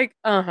not like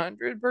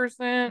 100%,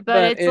 But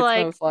but it's it's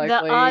like most the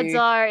odds likely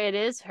are it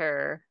is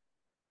her.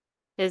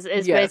 Is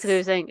basically what yes.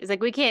 you're saying. It's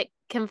like we can't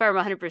confirm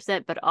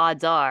 100%, but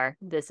odds are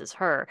this is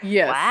her.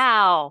 Yes.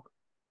 Wow.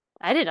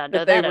 I did not know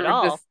That they that at were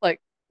all. just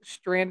like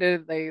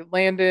stranded, they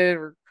landed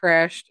or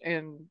crashed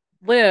and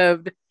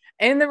lived.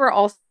 And there were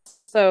also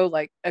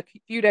like a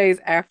few days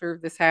after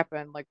this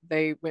happened, like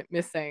they went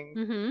missing.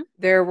 Mm-hmm.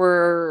 There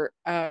were,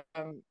 I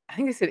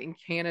think they said in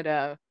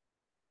Canada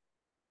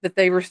that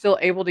they were still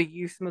able to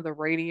use some of the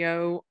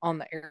radio on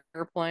the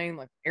airplane.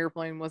 Like the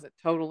airplane wasn't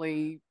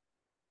totally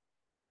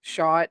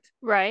shot.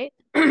 Right.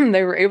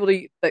 They were able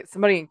to, like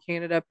somebody in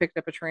Canada picked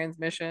up a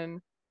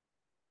transmission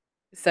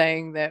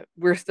saying that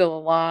we're still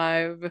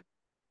alive.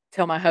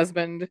 Tell my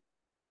husband.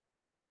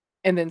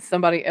 And then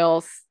somebody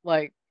else,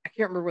 like I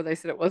can't remember where they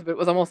said it was, but it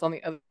was almost on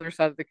the other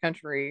side of the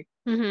country.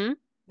 Mm-hmm.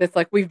 That's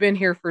like we've been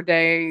here for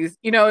days.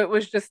 It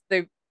was just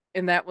they,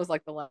 and that was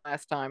like the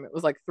last time. It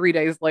was like 3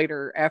 days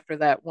later after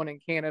that one in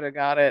Canada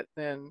got it.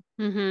 Then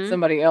Mm-hmm.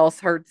 somebody else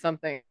heard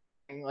something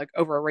like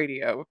over a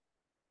radio,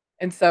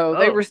 and so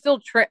they Oh. were still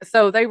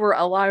so they were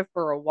alive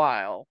for a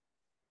while.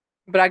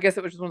 But I guess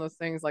it was just one of those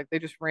things like they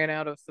just ran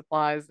out of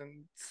supplies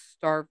and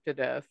starved to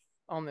death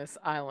on this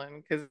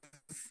island because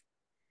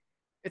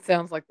it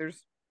sounds like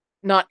there's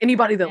not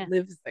anybody that Yeah.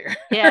 lives there.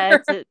 Yeah,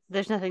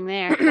 there's nothing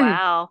there. I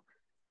Wow.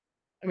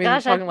 mean, you're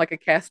Gosh, talking like a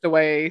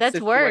castaway that's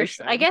worse.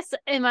 I situation. guess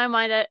in my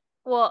mind,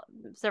 well,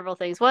 several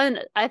things. One,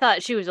 I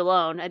thought she was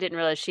alone. I didn't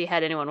realize she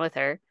had anyone with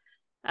her.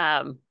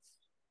 Um,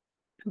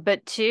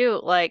 But two,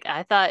 like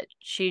I thought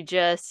she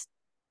just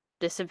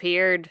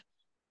disappeared.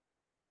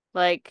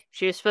 Like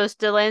she was supposed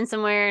to land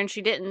somewhere and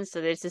she didn't, so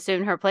they just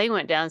assumed her plane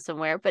went down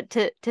somewhere. But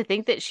to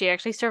think that she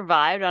actually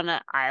survived on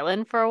an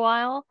island for a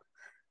while,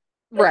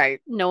 but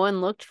Right. no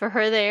one looked for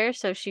her there,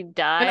 so she And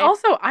died.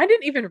 also, I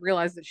didn't even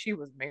realize that she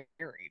was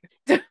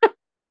married.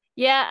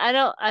 Yeah,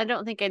 I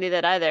don't think I knew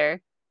that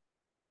either.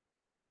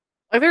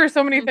 Like there are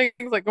so many Hmm.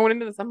 things like going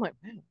into this. I'm like,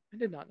 man, I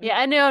did not know Yeah,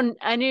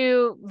 I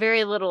knew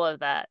very little of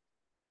that.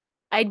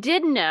 I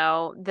did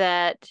know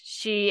that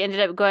she ended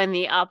up going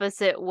the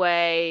opposite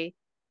way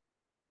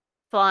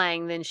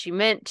flying than she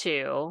meant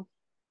to,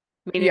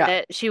 that. meaning Yeah.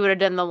 that she would have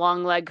done the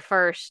long leg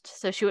first,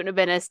 so she wouldn't have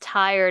been as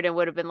tired and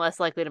would have been less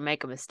likely to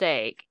make a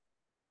mistake.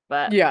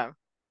 But Yeah.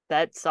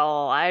 that's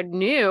all I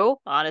knew,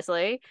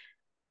 honestly.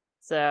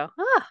 So,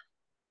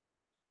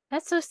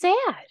 that's so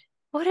sad.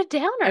 What a I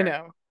downer.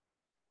 know.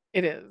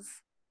 It is.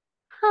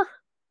 Huh.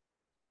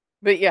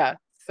 But yeah,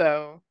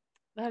 so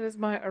that is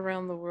my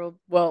around the world,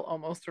 well,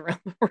 almost around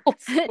the world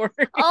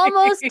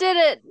Almost story. did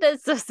it.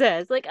 That's so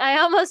sad. It's like I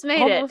almost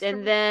made it, Almost and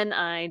around. then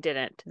I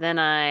didn't. Then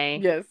I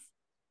Yes.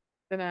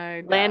 Then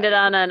I landed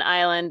died. on an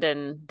island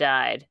and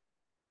died,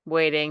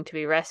 waiting to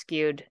be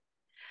rescued.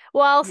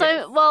 While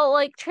Yes.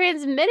 like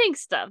transmitting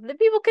stuff that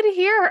people could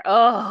hear.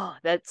 Oh,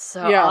 that's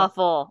so Yeah.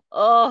 awful.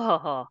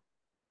 Oh,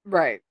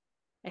 Right.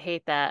 I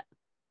hate that.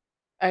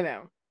 I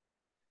know.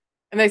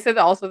 And they said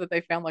that also that they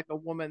found like a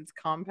woman's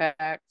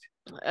compact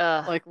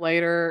Ugh. like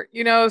later,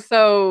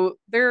 so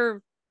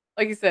they're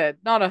like you said,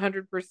 not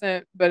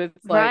 100%, but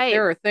it's like Right.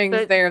 there are things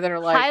But there that are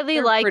like highly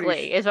they're pretty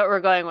likely is what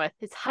we're going with.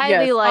 It's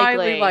highly yes,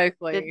 highly likely that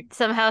likely.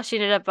 somehow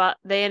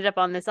they ended up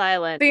on this See, and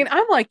island.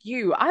 I'm like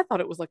you. I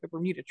thought it was like a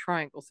Bermuda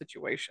Triangle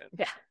situation.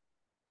 Yeah.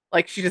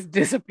 Like she just She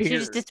just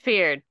disappeared.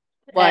 disappeared.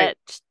 Like,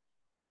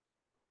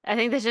 I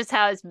think that's just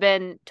how it's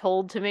been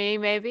told to me,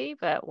 maybe,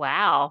 but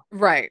wow.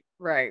 right,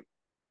 right.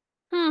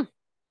 Hmm.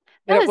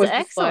 And That it was was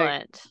just like,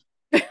 excellent.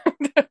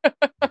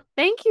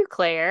 Thank you,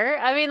 Claire.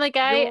 I mean, like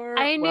you're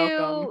I welcome.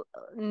 knew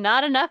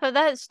not enough of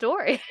that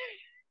story.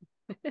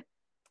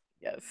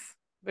 Yes.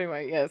 But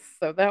anyway, yes.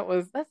 So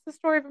that's the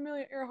story of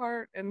Amelia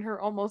Earhart and her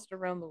almost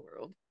around the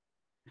world.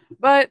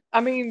 But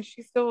I mean,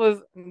 she still was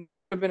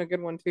have been a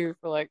good one too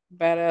for like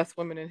badass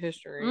women in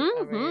history.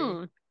 I mean,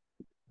 Hmm.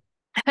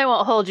 I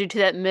won't hold you to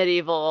that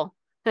medieval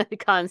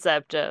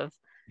concept of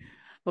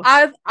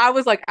I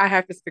was like, I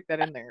have to stick that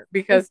in there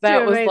because it's too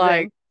that was amazing.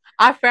 like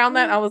I found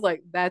that and I was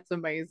like, that's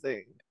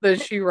amazing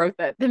that she wrote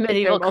that The to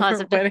medieval him on their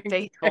concept of wedding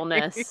day.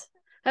 faithfulness.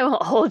 I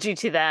won't hold you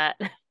to that.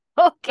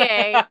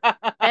 Okay.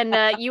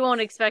 And you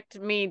won't expect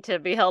me to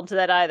be held to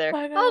that either.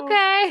 I know.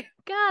 Okay.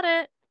 Got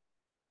it.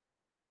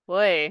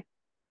 Boy.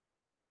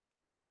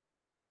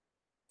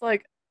 It's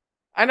like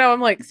I know.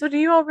 I'm like, so do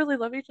you all really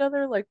love each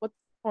other? Like, what's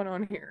going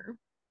on here?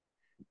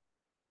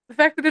 The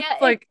fact that Yeah,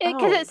 it's like, because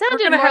it oh, we're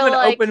sounded gonna have more an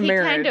like open he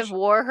kind of marriage,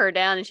 wore her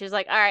down and she was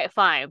like, all right,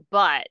 fine,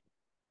 but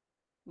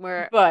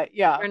we're but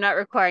yeah, we're not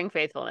requiring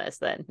faithfulness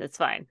then. It's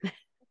fine. it's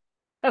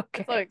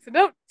Okay. like, so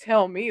don't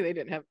tell me they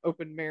didn't have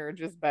open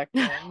marriages back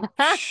then.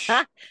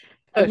 Psh,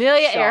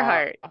 Amelia pshaw.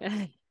 Earhart.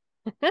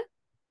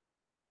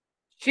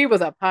 She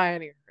was a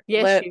pioneer.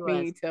 Yes, she Let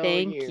was. me tell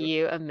Thank you,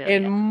 you, in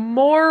Amelia.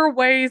 more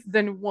ways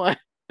than one.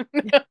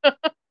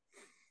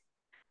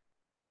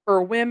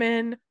 For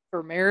women,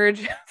 for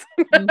marriages,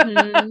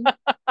 Hmm.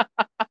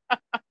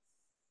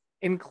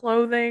 in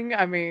clothing.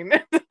 I mean,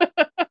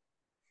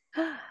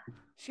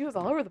 she was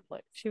all over the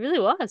place. She really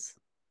was.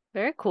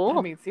 Very I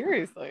cool. mean,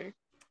 seriously.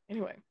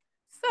 Anyway,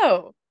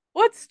 so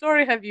what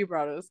story have you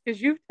brought us?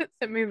 Because you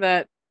sent me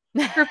that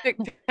cryptic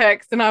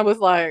text, and I was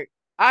like,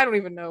 I don't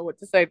even know what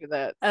to say to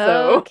that.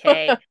 So,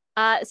 Okay.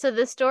 So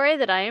the story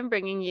that I am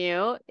bringing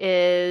you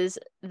is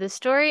the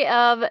story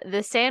of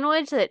the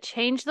sandwich that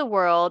changed the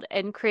world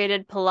and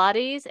created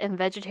Pilates and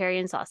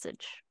vegetarian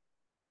sausage.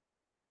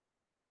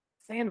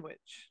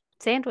 sandwich.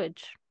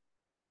 Sandwich.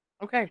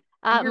 Okay,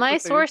 I'm here for My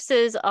food.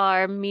 sources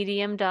are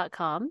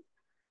medium.com,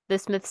 the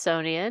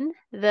Smithsonian,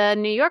 the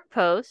New York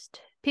Post,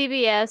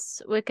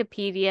 PBS,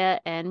 Wikipedia,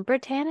 and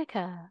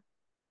Britannica.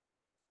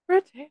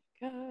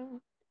 Britannica.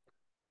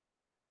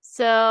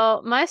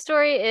 So my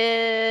story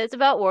is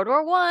about World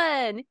War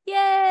One. Yay!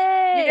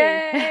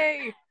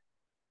 Yay!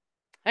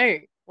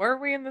 Hey, where are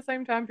we in the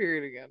same time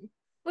period again?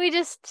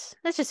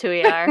 That's just who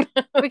we are.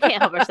 We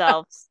can't help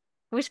ourselves.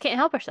 We just can't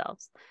help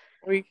ourselves.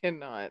 We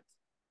cannot.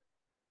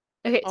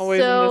 Okay, Always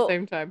in the so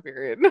same time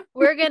period.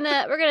 we're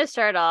gonna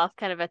start off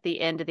kind of at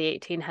the end of the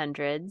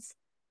 1800s.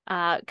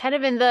 Kind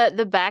of in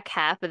the back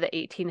half of the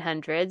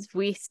 1800s,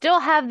 we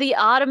still have the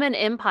Ottoman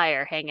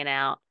Empire hanging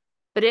out,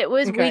 but it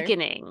was Okay.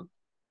 weakening.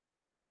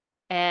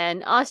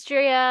 And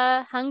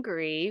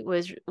Austria-Hungary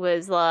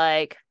was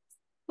like,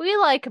 we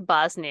like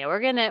Bosnia. We're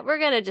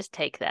gonna just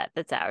take that.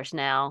 That's ours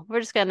now.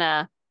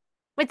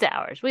 It's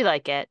ours. We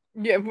like it.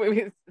 Yeah,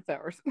 it's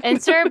ours.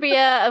 And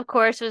Serbia, of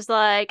course, was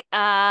like,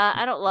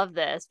 I don't love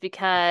this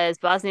because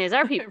Bosnia is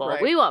our people.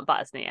 Right. We want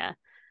Bosnia.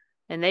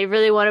 And they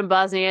really wanted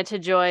Bosnia to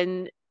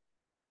join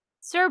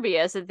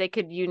Serbia so that they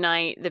could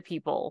unite the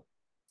people.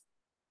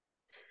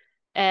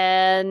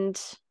 And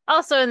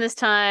also in this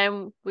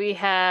time, we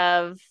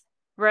have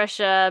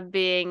Russia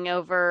being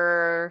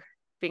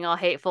all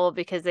hateful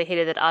because they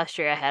hated that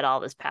Austria had all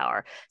this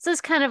power. So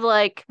it's kind of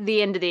like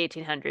the end of the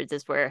 1800s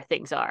is where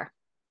things are.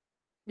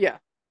 Yeah.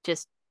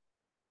 Just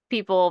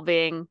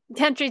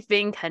countries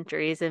being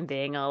countries and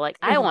being all like,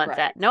 I want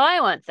that. Right. No, I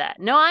want that.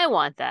 No, I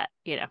want that.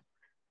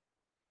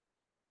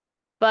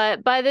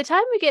 But by the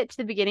time we get to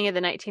the beginning of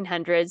the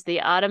 1900s,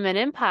 the Ottoman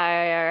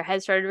Empire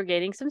had started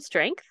regaining some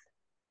strength.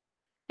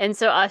 And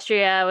so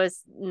Austria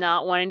was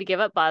not wanting to give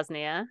up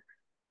Bosnia.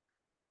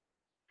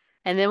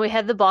 And then we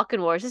had the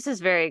Balkan Wars. This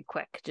is very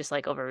quick, just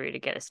like overview to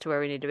get us to where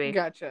we need to be.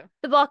 Gotcha.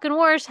 The Balkan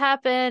Wars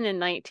happened in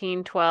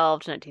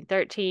 1912 to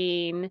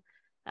 1913.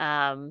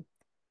 Um,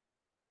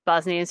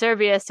 Bosnia and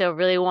Serbia still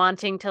really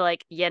wanting to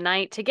like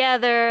unite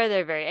together.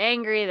 They're very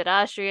angry that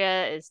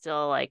Austria is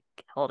still like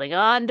holding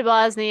on to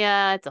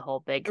Bosnia. It's a whole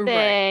big Right.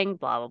 thing,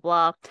 blah, blah,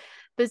 blah.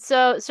 But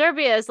so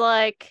Serbia is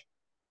like,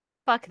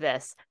 fuck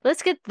this.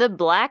 Let's get the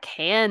Black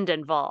Hand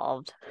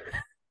involved.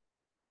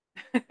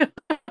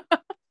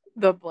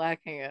 The Black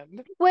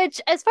Hand.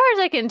 Which, as far as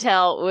I can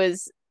tell,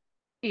 was,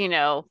 you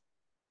know,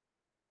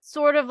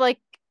 sort of like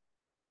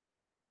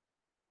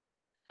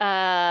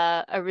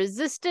a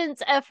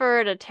resistance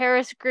effort, a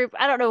terrorist group.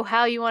 I don't know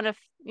how you want to,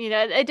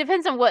 it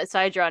depends on what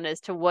side you're on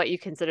as to what you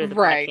consider the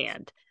Black Right.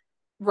 Hand.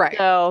 Right.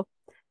 So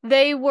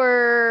they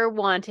were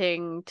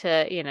wanting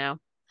to,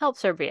 help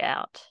Serbia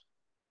out.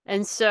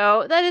 And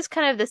so that is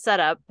kind of the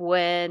setup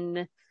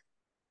when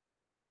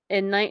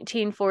in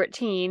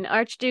 1914,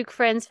 Archduke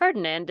Franz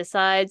Ferdinand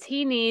decides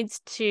he needs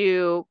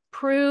to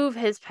prove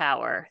his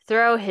power,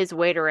 throw his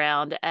weight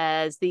around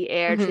as the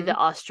heir to the Hmm.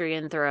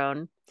 Austrian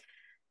throne.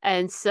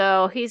 And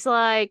so he's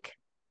like,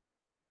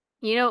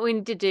 you know what we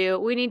need to do?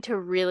 We need to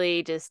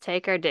really just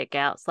take our dick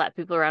out, slap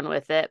people around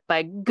with it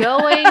by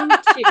going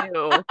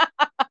to,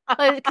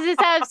 because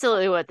it's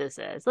absolutely what this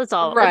is. Let's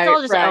all Right.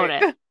 just own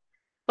Right. it.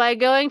 By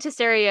going to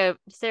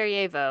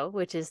Sarajevo,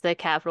 which is the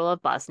capital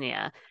of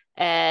Bosnia,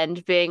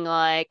 and being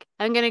like,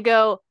 I'm gonna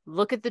go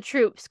look at the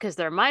troops because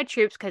they're my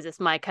troops because it's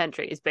my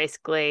country. Is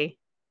basically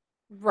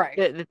Right.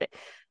 the thing.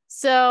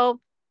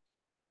 So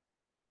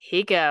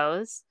he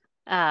goes,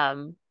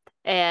 um,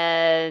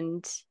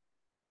 and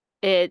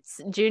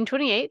it's June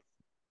 28th,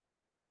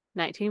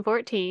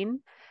 1914.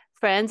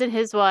 Franz and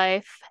his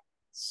wife,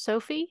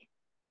 Sophie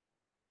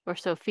or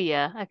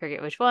Sophia, I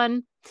forget which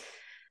one,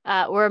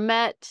 were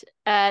met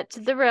at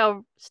the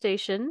rail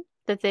station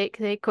that they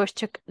of course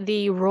took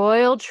the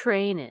Royal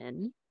train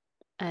in,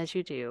 as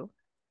you do.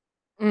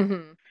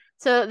 Hmm.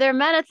 So they're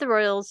met at the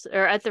rail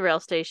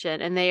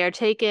station, and they are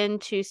taken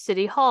to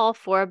City Hall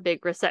for a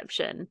big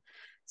reception.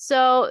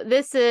 So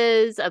this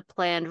is a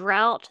planned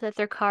route that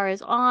their car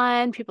is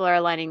on. People are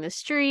lining the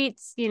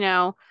streets,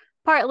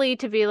 partly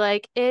to be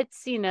like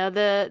it's,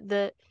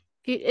 the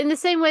in the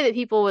same way that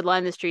people would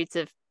line the streets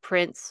if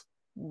Prince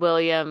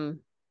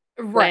William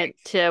went Right.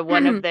 to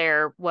one of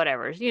their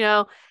whatevers,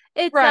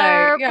 it's Right.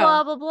 our Yeah.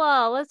 blah blah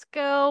blah. Let's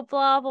go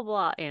blah blah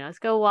blah. Let's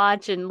go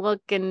watch and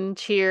look and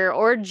cheer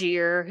or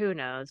jeer, who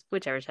knows,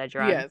 whichever side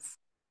you're on. Yes.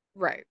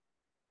 Right.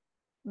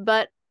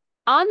 But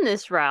on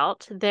this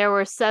route, there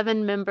were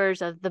 7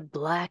 members of the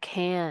Black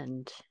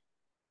Hand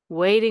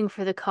waiting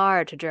for the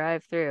car to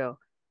drive through.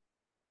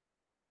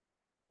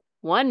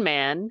 One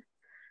man,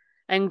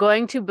 I'm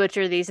going to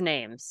butcher these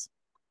names.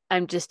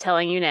 I'm just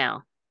telling you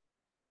now.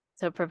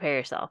 So prepare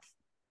yourself.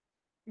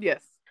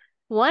 Yes.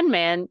 One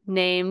man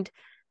named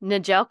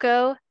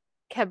Nedelko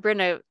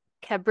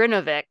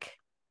Kabrinovic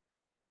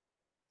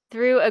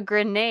threw a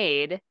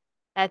grenade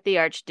at the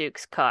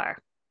Archduke's car.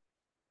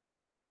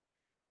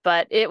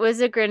 But it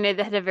was a grenade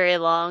that had a very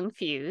long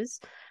fuse.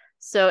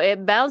 So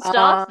it bounced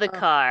off the Uh,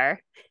 car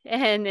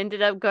and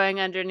ended up going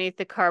underneath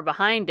the car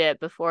behind it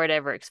before it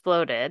ever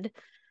exploded.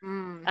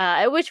 mm,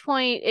 At which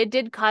point it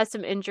did cause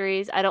some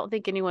injuries. I don't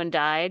think anyone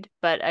died,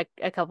 but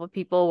a couple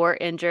people were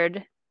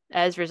injured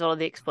as a result of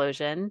the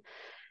explosion.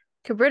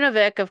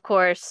 Kabrinovic, of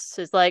course,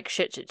 is like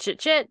shit, shit,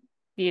 shit, shit.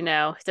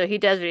 So he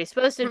does what he's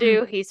supposed to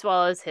do. He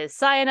swallows his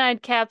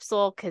cyanide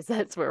capsule because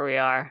that's where we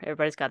are.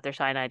 Everybody's got their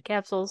cyanide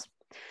capsules.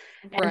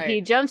 And he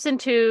right. jumps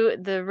into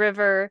the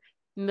river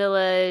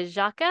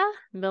Milajaka,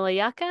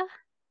 Milayaka,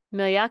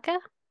 Milayaka.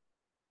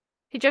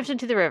 He jumps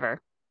into the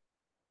river.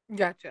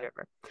 Gotcha.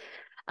 River.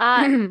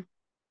 Uh,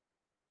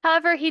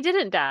 However, he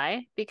didn't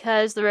die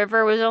because the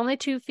river was only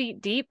 2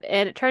 feet deep,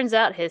 and it turns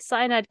out his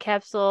cyanide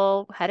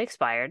capsule had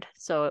expired,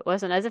 so it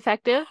wasn't as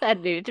effective as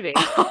it needed to be.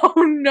 Oh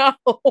no.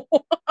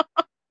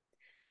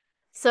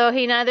 So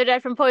he neither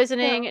died from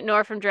poisoning No.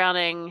 nor from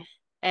drowning,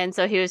 and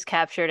so he was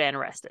captured and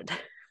arrested.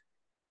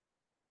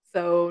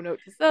 So note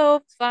to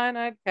self,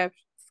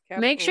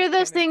 Make sure capsules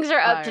those can things are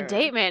up to expire.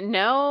 date, man.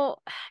 No,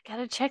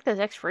 gotta check those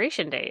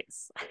expiration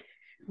dates.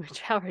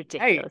 Which how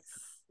ridiculous.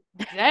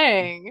 Yikes.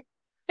 Dang.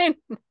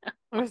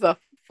 There's a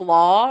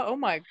flaw. Oh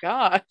my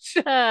gosh.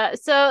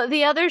 So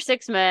the other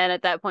 6 men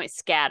at that point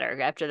scatter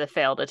after the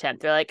failed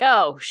attempt. They're like,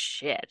 "Oh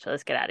shit,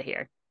 let's get out of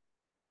here." .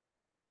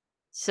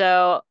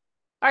 So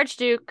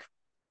Archduke,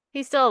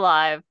 he's still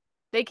alive.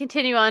 they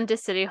continue on to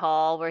City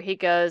Hall where he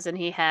goes and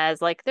he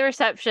has like the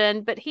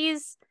reception, but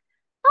he's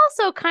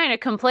also kind of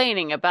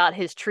complaining about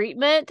his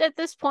treatment at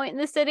this point in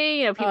the city.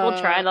 You know, people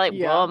trying to like blow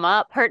Yeah. him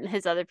up, hurting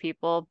his other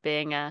people,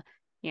 being a,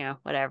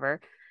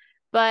 whatever.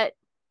 But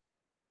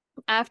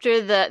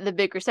after the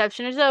big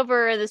reception is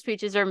over, the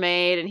speeches are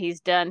made, and he's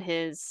done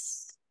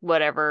his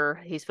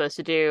whatever he's supposed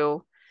to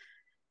do.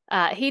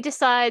 He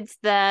decides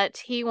that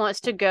he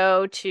wants to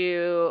go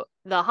to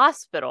the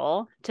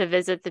hospital to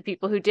visit the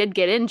people who did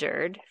get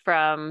injured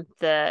from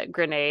the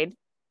grenade.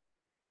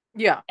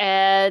 Yeah.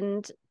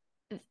 And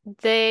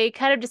they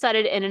kind of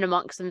decided in and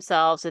amongst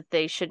themselves that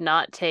they should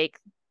not take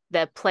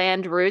the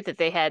planned route that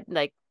they had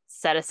like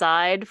set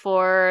aside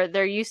for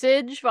their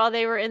usage while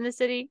they were in the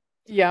city.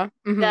 Yeah.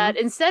 That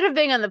instead of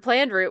being on the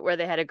planned route where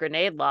they had a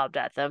grenade lobbed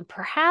at them,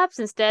 perhaps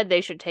instead they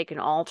should take an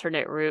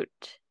alternate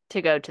route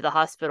to go to the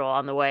hospital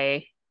on the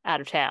way out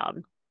of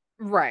town.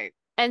 Right.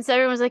 And so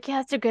everyone's like, yeah,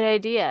 that's a good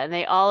idea. And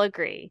they all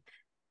agree.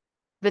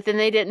 But then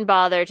they didn't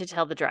bother to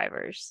tell the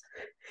drivers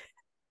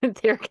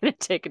they were going to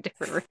take a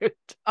different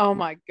route. Oh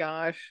my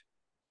gosh.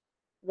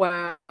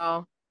 Wow.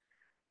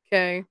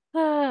 Okay.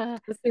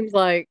 This seems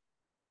like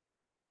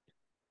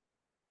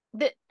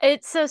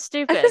It's so I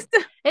stupid. just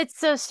It's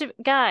so stupid.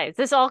 Guys,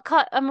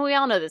 I mean, we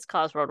all know this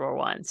caused World War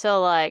One.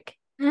 So like,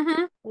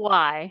 hmm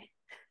why?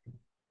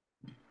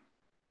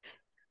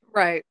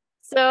 right.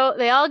 So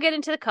they all get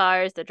into the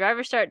cars, the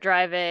drivers start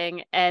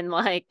driving, and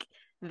like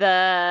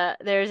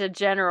there's a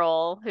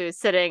general who's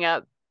sitting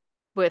up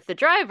with the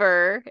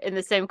driver in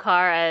the same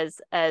car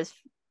as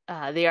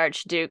the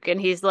Archduke,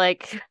 and he's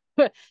like,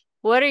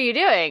 "What are you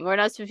doing? We're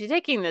not supposed to be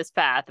taking this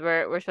path.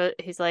 We're supposed."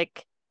 He's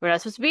like, "We're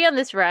not supposed to be on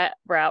this route.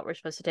 We're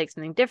supposed to take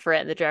something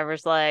different." And the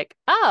driver's like,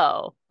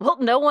 "Oh, well,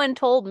 no one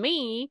told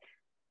me."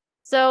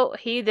 So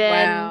he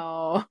then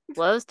Wow.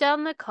 slows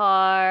down the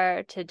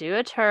car to do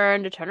a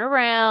turn, to turn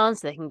around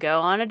so they can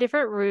go on a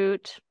different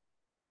route.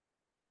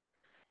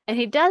 And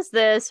he does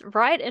this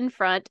right in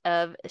front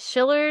of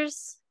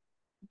Schiller's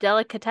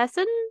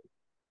Delicatessen.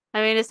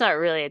 I mean, it's not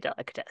really a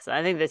delicatessen.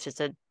 I think that's just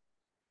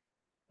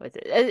what's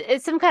it?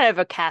 It's some kind of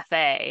a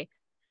cafe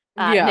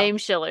Yeah. named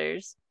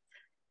Schiller's.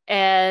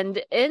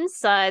 And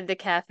inside the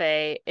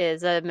cafe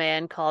is a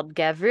man called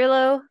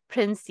Gavrilo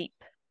Principe,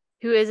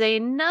 who is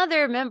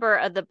another member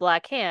of the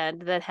Black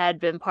Hand that had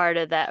been part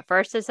of that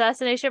first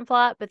assassination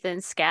plot, but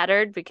then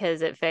scattered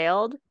because it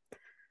failed.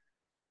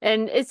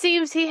 And it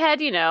seems he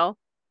had,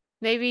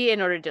 maybe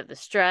in order to deal with the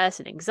stress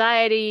and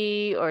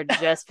anxiety, or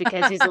just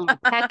because he's a little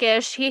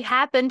peckish, he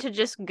happened to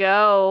just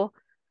go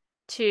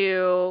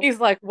to He's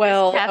like, this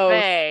well, oh,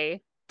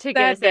 cafe to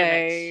get a that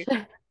sandwich.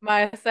 day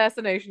my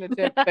assassination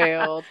attempt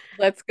failed.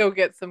 Let's go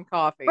get some Right.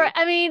 coffee.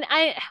 I mean,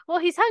 well,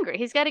 he's hungry.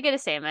 He's got to get a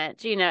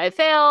sandwich. It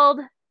failed.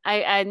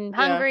 I'm Yeah.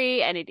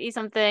 hungry. I need to eat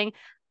something.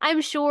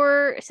 I'm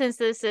sure since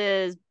this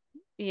is,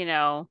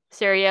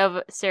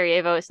 Sarajevo,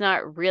 it's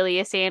not really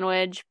a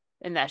sandwich,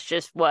 and that's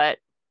just what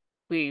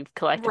we've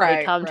collectively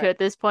Right, come to right. at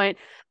this point.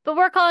 But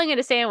we're calling it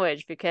a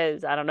sandwich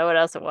because I don't know what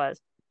else it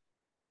was.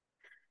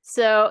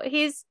 So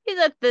he's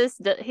at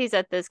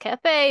this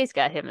cafe. He's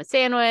got him a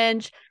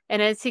sandwich,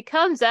 and as he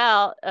comes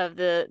out of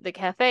the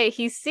cafe,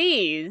 he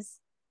sees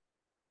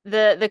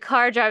the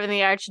car driving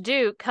the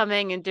Archduke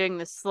coming and doing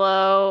the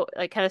slow,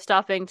 like kind of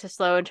stopping to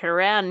slow and turn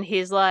around, and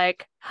he's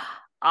like,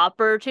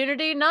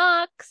 "Opportunity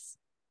knocks."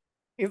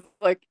 He's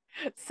like,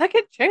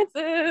 second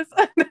chances.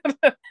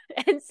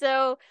 And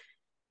so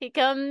he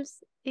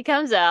comes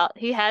out,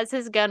 he has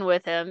his gun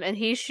with him, and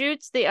he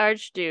shoots the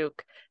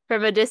Archduke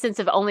from a distance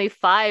of only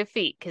 5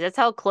 feet, because that's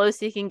how close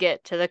he can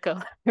get to the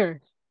car.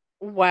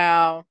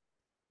 Wow.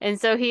 And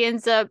so he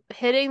ends up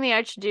hitting the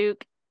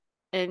Archduke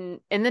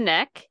in the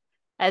neck,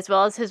 as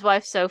well as his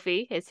wife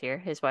Sophie is here.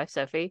 His wife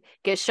Sophie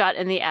gets shot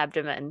in the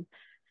abdomen.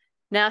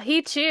 Now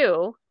he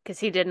too, because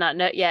he did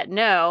not yet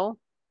know,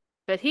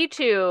 but he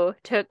too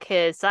took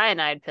his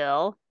cyanide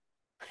pill,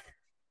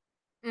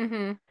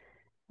 hmm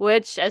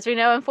which, as we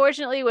know,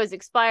 unfortunately was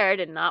expired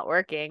and not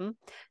working.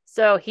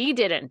 So he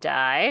didn't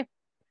die.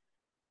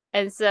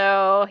 And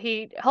so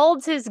he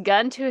holds his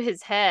gun to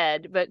his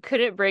head, but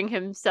couldn't bring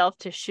himself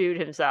to shoot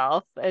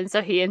himself. And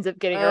so he ends up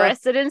getting Uh,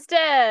 arrested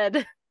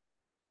instead.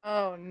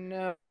 oh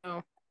no.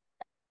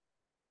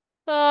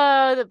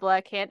 Oh, the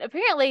Black Hand.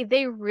 Apparently,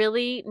 they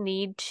really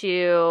need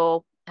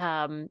to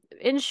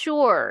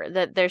ensure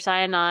that their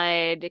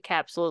cyanide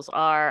capsules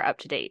are up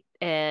to date,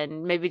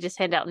 and maybe just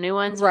hand out new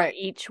ones for Right.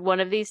 each one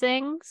of these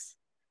things.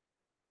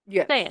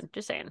 Yes.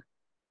 Just saying.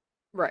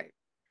 Right.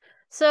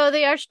 So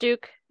the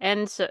Archduke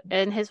and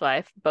his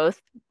wife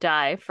both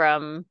die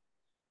from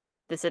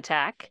this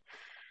attack.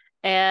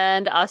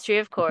 And Austria,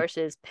 of course,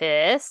 is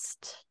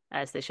pissed,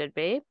 as they should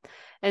be.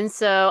 And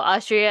so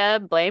Austria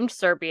blamed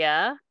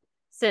Serbia,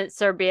 since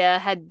Serbia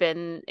had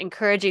been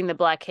encouraging the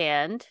Black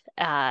Hand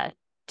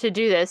to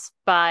do this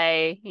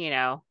by,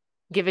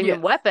 giving them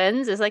Yes.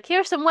 weapons. It's like,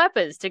 here's some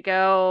weapons to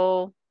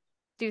go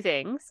do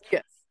things.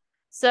 Yes.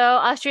 So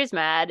Austria's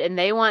mad, and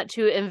they want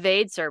to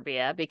invade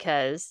Serbia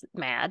because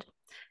mad.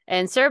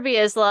 And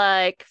Serbia's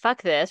like,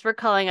 fuck this. We're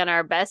calling on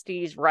our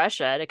besties,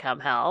 Russia, to come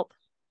help.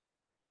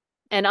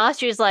 And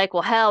Austria's like,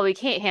 well, hell, we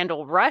can't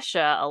handle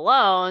Russia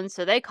alone.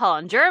 So they call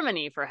on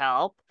Germany for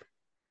help.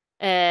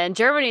 And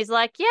Germany's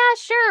like, yeah,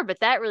 sure.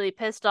 But that really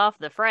pissed off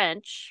the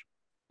French.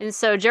 And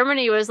so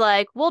Germany was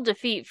like, we'll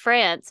defeat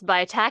France by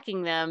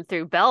attacking them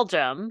through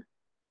Belgium.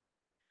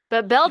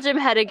 But Belgium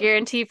had a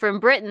guarantee from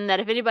Britain that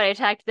if anybody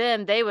attacked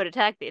them, they would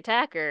attack the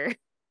attacker.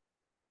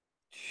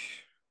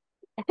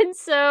 And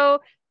so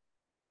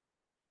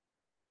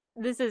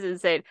this is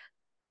insane.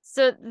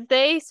 So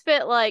they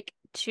spent like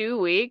 2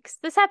 weeks.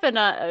 This happened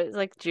on it was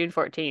like June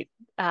 14th.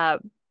 Uh,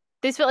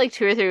 they spent like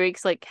 2 or 3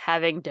 weeks like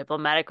having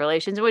diplomatic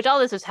relations in which all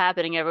this was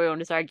happening. Everyone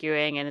was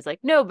arguing and it's like,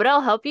 no, but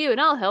I'll help you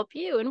and I'll help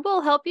you and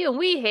we'll help you and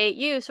we hate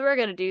you, so we're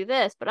gonna do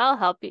this, but I'll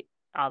help you.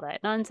 All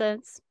that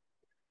nonsense.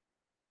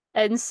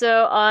 And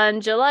so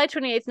on July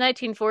 28th,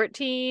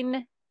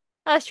 1914,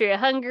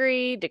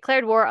 Austria-Hungary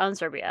declared war on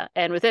Serbia.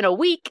 And within a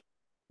week,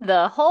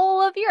 the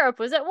whole of Europe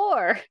was at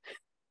war.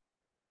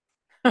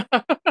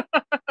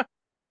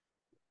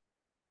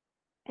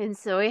 And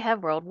so we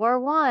have World War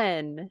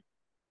One.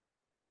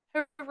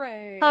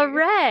 Hooray.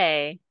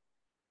 Hooray!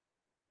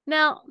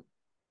 Now,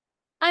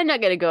 I'm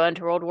not going to go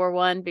into World War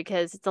One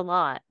because it's a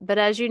lot. But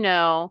as you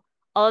know,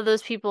 all of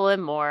those people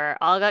and more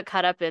all got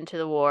caught up into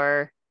the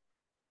war,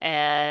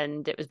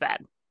 and it was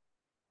bad.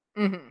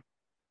 Mm-hmm.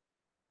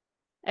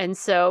 And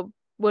so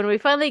when we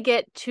finally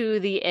get to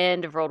the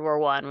end of World War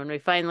One, when we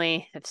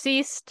finally have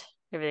ceased,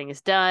 everything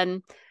is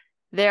done,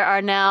 there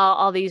are now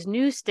all these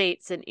new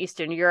states in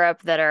Eastern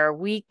Europe that are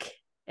weak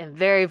and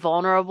very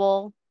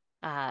vulnerable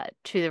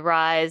to the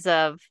rise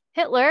of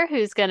Hitler,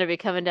 who's going to be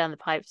coming down the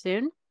pipe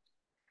soon.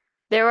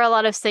 There were a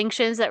lot of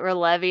sanctions that were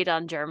levied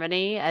on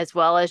Germany, as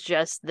well as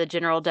just the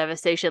general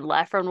devastation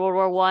left from World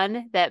War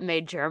One that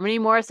made Germany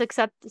more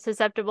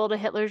susceptible to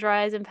Hitler's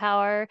rise in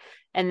power,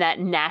 and that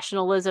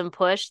nationalism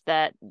push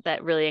that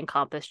really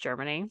encompassed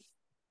Germany.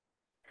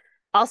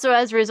 Also,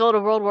 as a result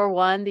of World War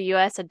One, the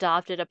U.S.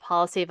 adopted a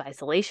policy of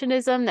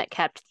isolationism that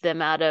kept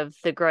them out of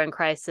the growing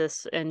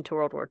crisis into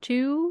World War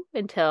Two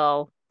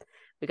until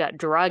we got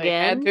drug They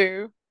had in.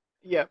 to.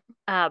 Yep.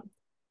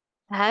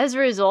 As a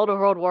result of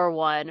World War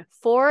One,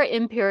 four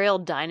imperial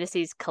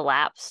dynasties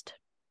collapsed: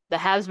 the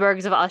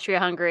Habsburgs of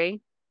Austria-Hungary,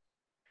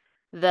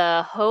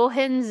 the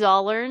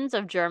Hohenzollerns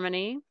of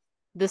Germany,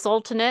 the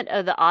Sultanate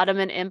of the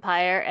Ottoman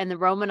Empire, and the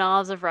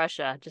Romanovs of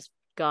Russia. Just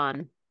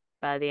gone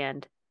by the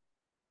end.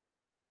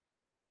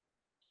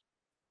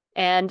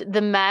 And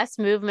the mass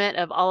movement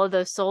of all of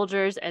those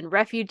soldiers and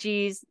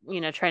refugees,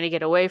 trying to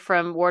get away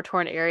from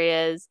war-torn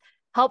areas,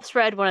 helped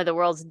spread one of the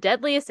world's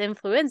deadliest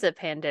influenza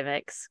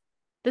pandemics,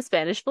 the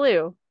Spanish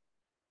flu.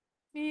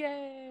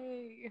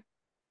 Yay.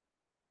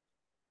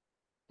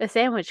 The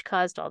sandwich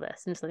caused all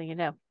this, I'm just letting you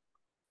know.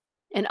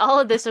 And all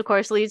of this, of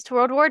course, leads to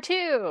World War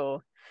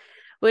II,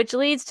 which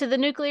leads to the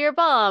nuclear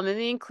bomb and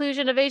the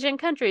inclusion of Asian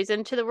countries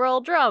into the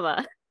world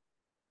drama.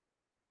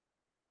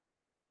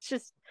 It's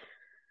just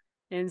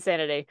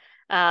insanity.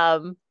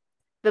 The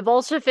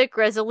Bolshevik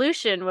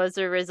Revolution was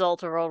a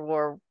result of World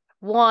War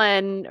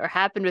One, or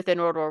happened within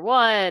World War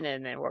One,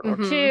 and then World War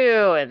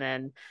Two, and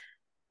then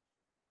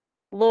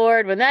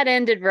Lord, when that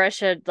ended,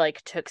 Russia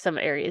took some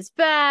areas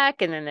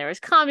back, and then there was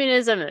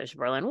communism, and there's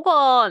Berlin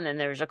Wall, and then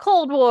there was a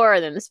Cold War,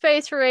 and then the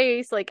space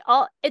race.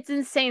 It's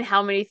insane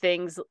how many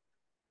things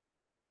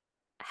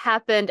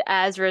happened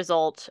as a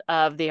result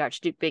of the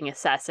Archduke being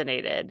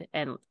assassinated,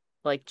 and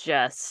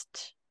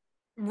just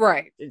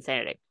right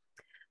insanity.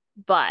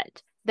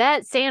 But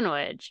that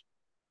sandwich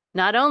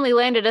not only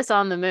landed us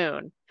on the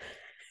moon,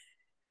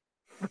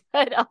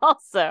 but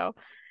also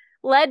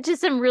led to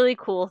some really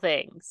cool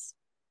things,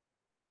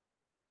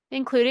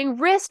 including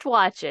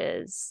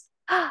wristwatches.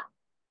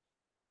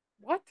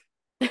 What?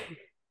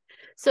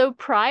 So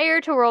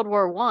prior to World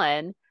War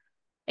One,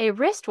 a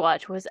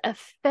wristwatch was a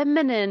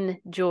feminine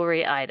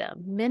jewelry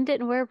item. Men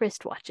didn't wear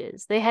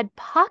wristwatches. They had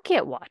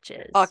pocket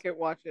watches. Pocket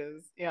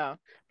watches, yeah.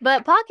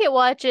 But pocket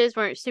watches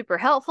weren't super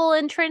helpful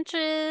in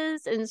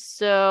trenches, and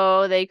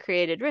so they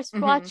created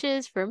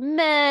wristwatches for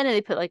men, and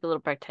they put a little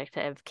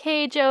protective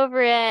cage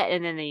over it,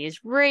 and then they used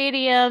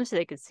radium so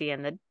they could see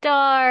in the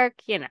dark.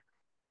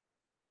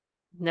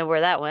 Know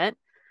where that went.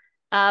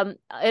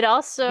 It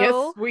also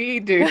Yes, we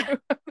do.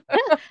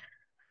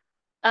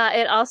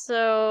 It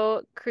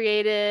also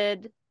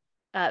created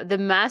the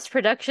mass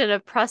production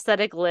of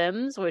prosthetic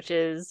limbs, which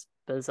is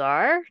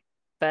bizarre,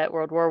 but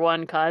World War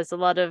One caused a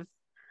lot of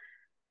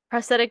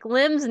prosthetic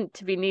limbs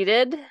to be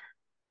needed.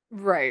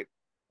 Right.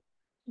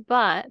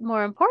 But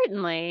more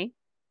importantly,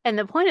 and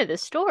the point of the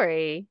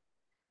story,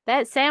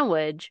 that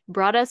sandwich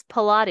brought us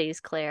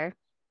Pilates, Claire.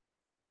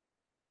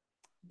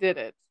 Did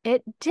it?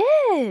 It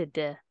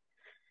did.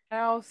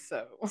 How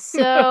so?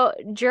 So,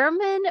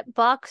 German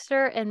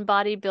boxer and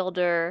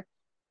bodybuilder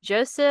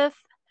Joseph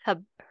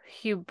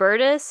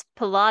Hubertus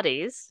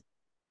Pilates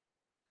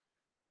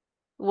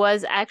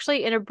was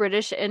actually in a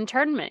British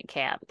internment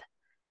camp.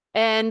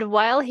 And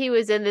while he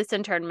was in this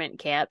internment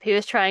camp, he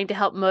was trying to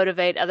help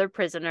motivate other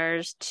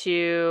prisoners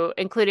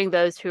including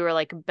those who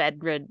were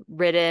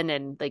bedridden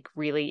and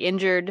really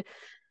injured,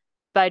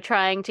 by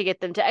trying to get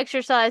them to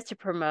exercise to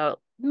promote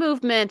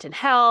movement and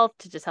health,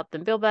 to just help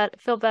them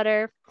feel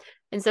better.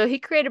 And so he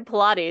created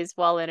Pilates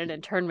while in an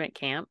internment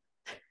camp.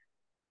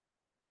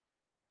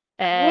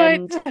 What?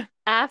 And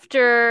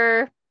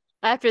after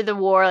after the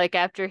war, like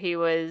after he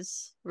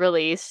was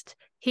released,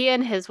 he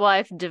and his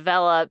wife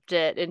developed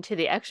it into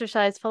the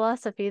exercise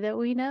philosophy that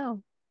we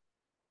know,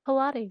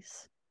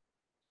 Pilates.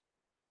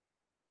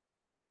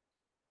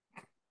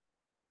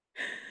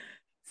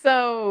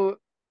 So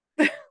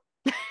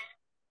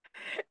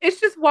it's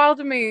just wild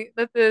to me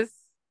that this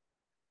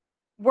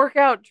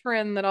workout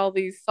trend that all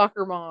these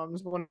soccer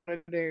moms want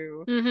to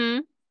do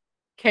Mm-hmm.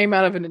 came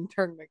out of an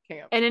internment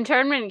camp. An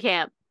internment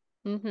camp.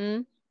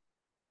 Mm-hmm.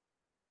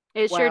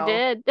 It sure Wow.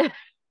 did.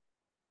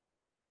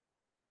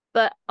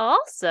 But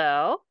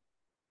also,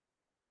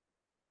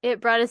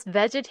 it brought us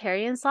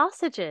vegetarian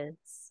sausages.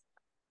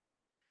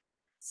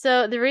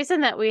 So the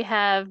reason that we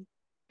have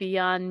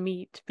Beyond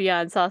Meat,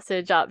 Beyond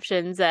Sausage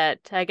options at,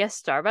 I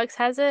guess, Starbucks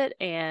has it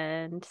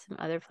and some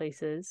other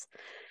places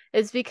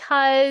is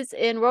because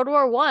in World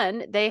War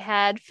One they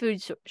had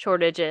food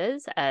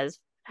shortages, as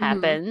Hmm.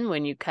 happen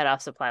when you cut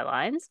off supply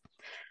lines,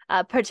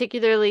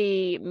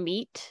 particularly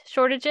meat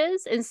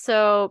shortages. And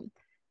so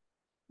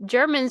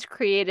Germans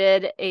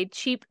created a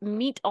cheap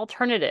meat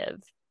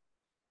alternative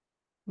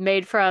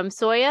made from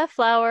soya,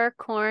 flour,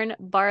 corn,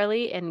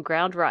 barley, and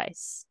ground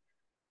rice.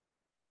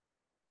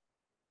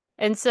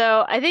 And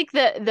so I think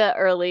that the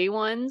early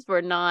ones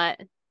were not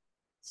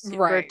super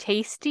Right.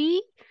 tasty,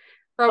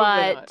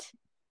 Probably not. but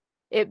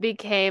it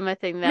became a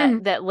thing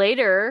that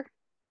later,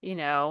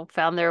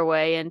 found their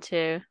way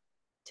into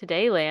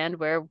today land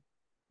where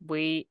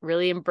we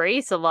really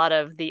embrace a lot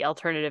of the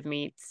alternative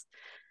meats.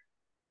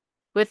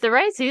 With the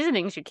right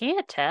seasonings, you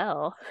can't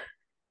tell.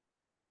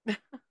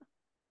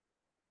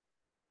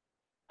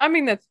 I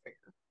mean, that's fair.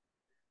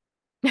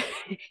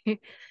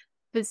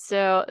 But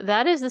so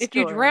that is the If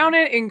you drown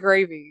story. it in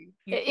gravy,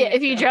 you If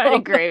can't you drown it in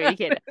tell. gravy, you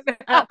can't.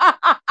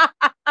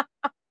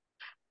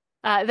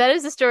 That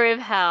is the story of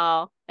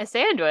how a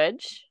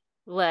sandwich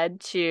led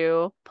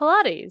to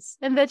Pilates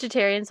and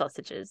vegetarian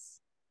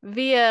sausages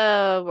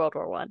via World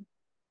War One.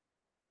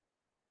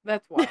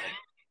 That's wild.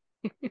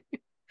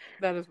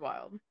 That is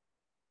wild.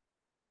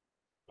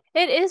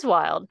 It is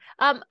wild.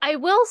 I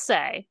will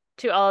say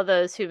to all of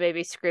those who may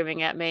be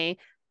screaming at me,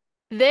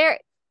 there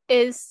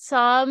is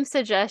some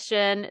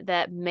suggestion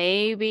that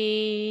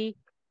maybe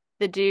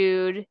the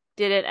dude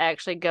didn't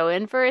actually go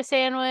in for a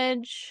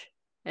sandwich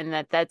and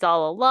that that's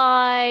all a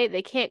lie.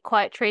 They can't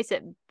quite trace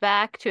it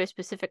back to a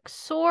specific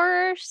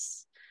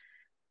source.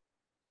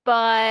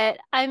 But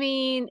I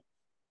mean,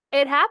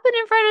 it happened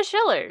in front of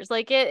Schiller's.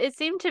 Like it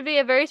seemed to be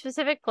a very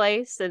specific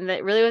place and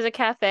it really was a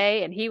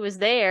cafe and he was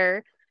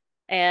there.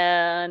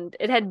 And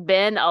it had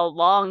been a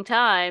long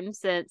time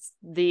since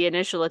the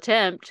initial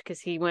attempt because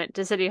he went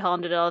to City Hall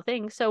and did all the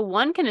things. So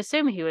one can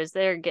assume he was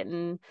there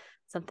getting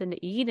something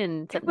to eat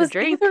and It something to was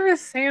drink. either a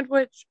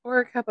sandwich or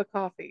a cup of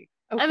coffee.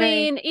 I Okay.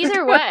 mean,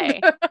 either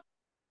way,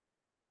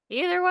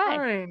 either way.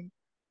 Fine.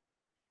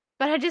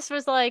 But I just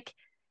was like,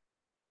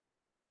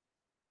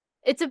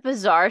 it's a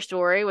bizarre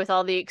story with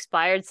all the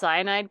expired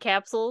cyanide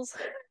capsules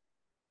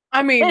I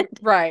and, mean,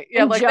 right.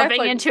 Yeah, and like that's jumping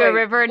like, into a wait,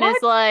 river and what?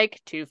 it's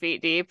like 2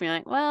 feet deep. And you're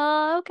like,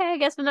 well, okay, I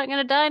guess I'm not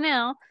gonna die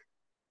now.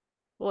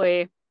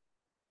 Boy,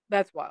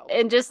 That's wild.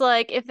 and just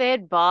like if they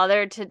had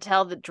bothered to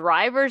tell the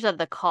drivers of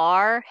the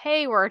car,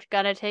 hey, we're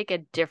gonna take a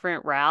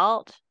different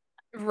route.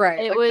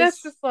 Right. It Like that's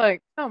was, just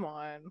like, come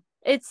on.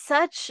 it's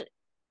such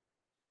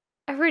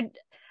a,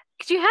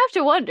 because you have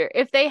to wonder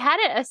if they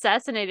hadn't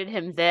assassinated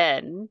him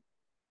then,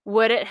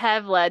 would it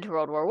have led to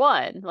World War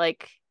One?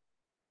 Like,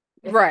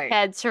 if he Right.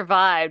 had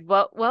survived,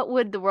 what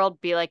would the world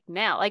be like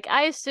now? Like,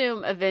 I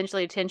assume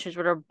eventually tensions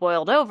would have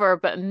boiled over,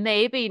 but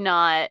maybe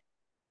not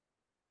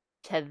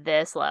to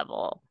this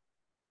level.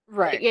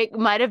 Right. It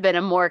might have been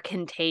a more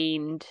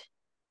contained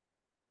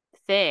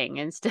thing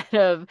instead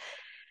of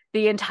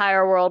the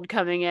entire world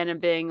coming in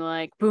and being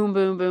like boom,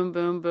 boom, boom,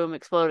 boom, boom,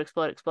 explode,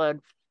 explode, explode.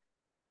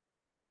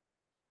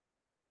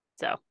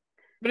 So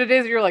But it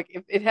is, you're like,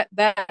 if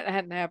that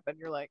hadn't happened,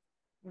 you're like,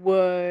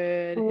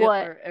 would what?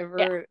 Hitler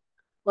Yeah, ever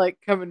like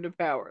come into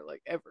power?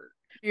 Like ever,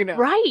 you know?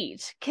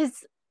 right.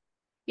 Because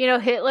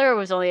Hitler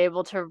was only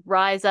able to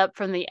rise up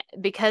from the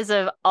because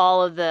of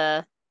all of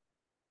the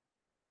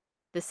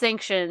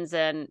sanctions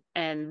and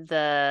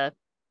the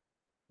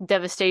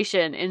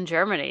devastation in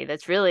Germany.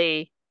 That's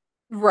really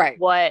Right.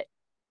 what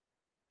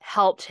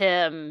helped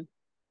him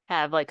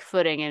have like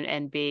footing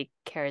and be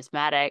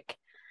charismatic.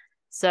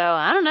 So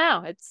I don't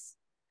know.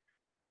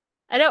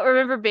 I don't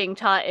remember being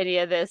taught any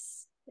of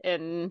this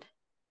in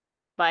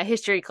my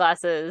history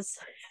classes,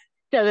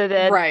 other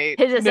than Right.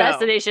 his No.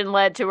 assassination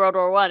led to World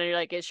War One. And you're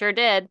like, it sure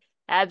did.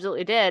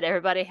 Absolutely did.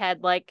 Everybody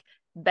had like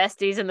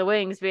besties in the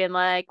wings being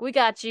like, we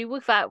got you. We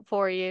fight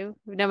for you.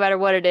 No matter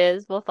what it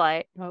is, we'll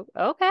fight.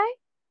 Okay.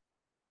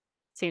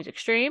 Seems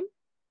extreme,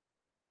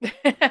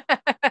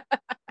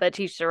 but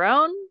teach their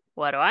own.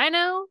 What do I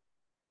know?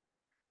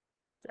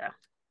 So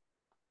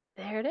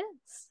there it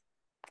is.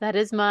 That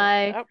is Well,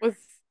 my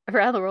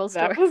around the world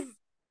that story. was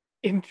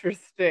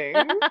Interesting.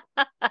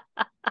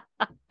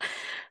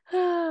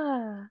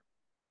 All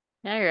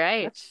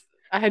right. That's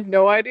I had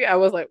no idea. I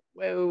was like,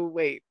 whoa,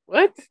 wait,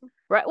 what?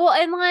 Right. Well,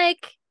 and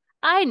like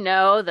I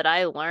know that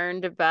I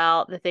learned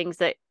about the things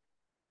that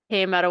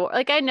came out of war.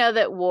 Like I know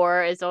that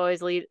war is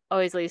always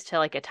leads to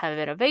like a time of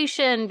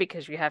innovation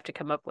because you have to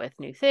come up with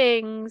new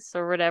things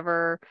or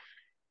whatever.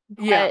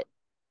 Yeah. But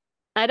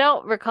I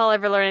don't recall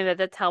ever learning that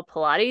that's how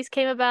Pilates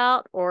came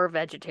about or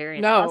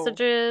vegetarian No.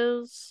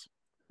 sausages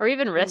or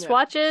even No.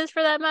 wristwatches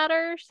for that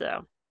matter.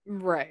 So,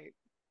 Right.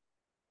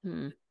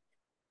 hmm.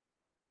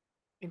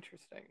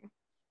 Interesting.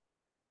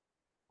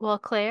 Well,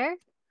 Claire,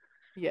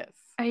 Yes.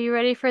 are you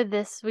ready for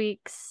this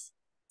week's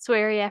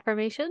sweary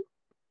affirmation?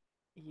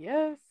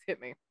 Yes.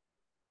 Hit me.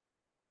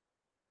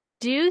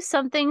 Do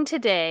something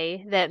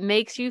today that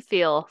makes you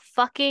feel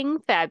fucking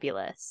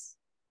fabulous.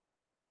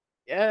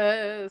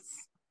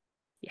 Yes.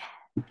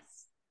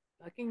 Yes,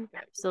 Fucking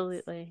fabulous.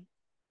 absolutely.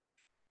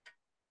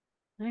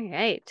 All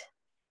right.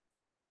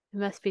 It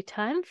must be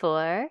time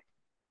for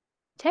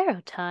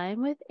tarot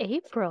time with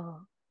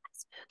April.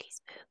 Spooky,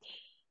 spooky.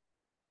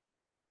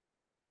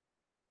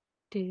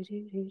 Do,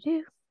 do, do,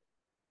 do.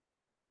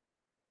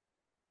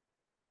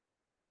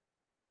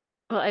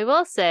 Well, I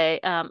will say,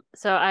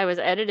 so I was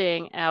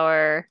editing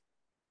oh,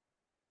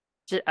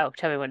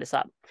 tell me when to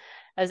stop.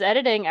 I was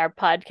editing our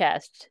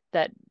podcast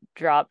that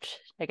dropped,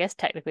 I guess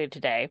technically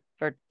today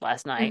or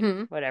last night,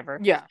 Mm-hmm. whatever.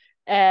 Yeah.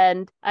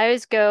 And I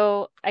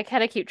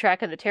kind of keep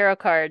track of the tarot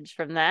cards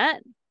from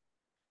that.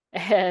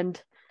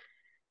 And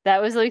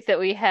that was the week that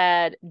we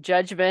had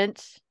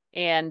Judgment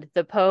and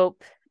the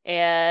Pope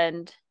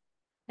and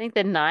I think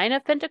the Nine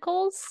of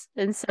Pentacles.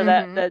 And so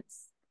Mm-hmm.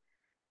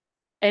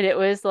 and it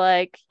was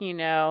like,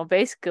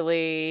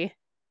 basically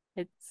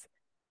it's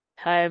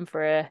time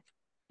for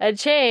a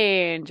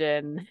change.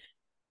 And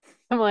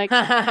I'm like,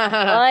 well,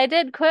 I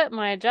did quit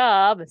my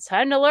job. It's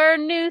time to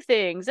learn new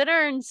things and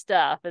earn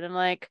stuff. And I'm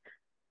like,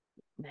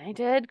 I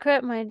did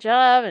quit my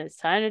job and it's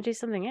time to do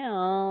something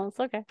else.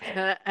 Okay.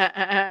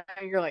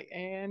 You're like,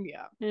 and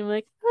yeah. And I'm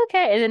like,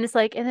 okay. And then it's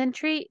like, and then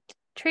treat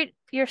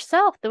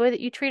yourself the way that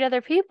you treat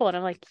other people. And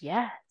I'm like,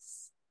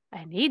 yes,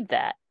 I need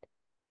that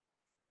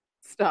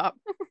Stop.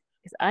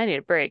 because I need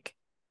a break.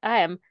 I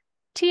am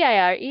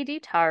tired. You're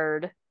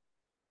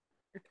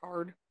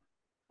tired.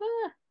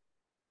 Ah.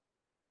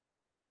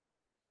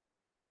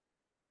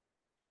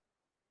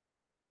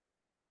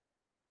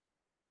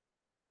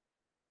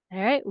 All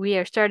right, we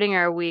are starting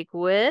our week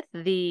with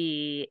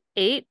the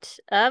Eight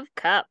of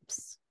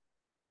Cups.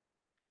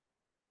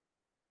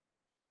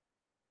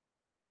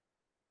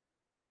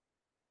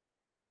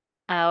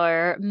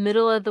 Our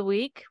middle of the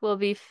week will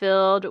be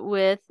filled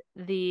with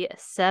the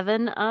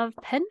Seven of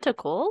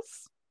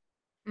Pentacles.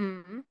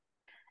 Mm-hmm.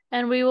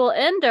 And we will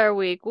end our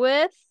week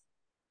with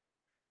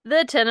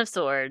the Ten of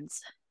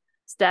Swords,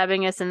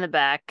 stabbing us in the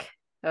back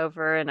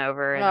over and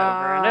over and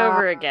over and Ah.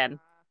 over again.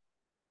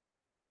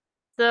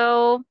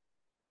 So,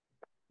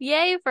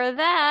 yay for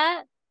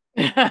that.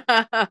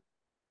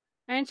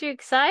 Aren't you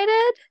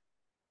excited?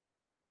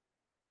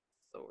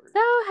 Sword.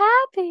 So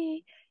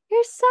happy.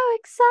 You're so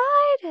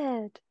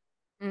excited.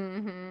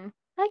 Mm-hmm.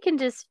 I can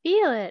just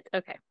feel it.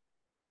 Okay.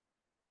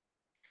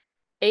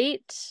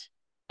 Eight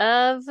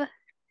of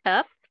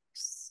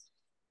Cups.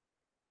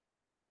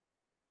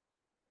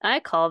 I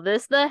call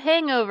this the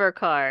hangover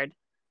card.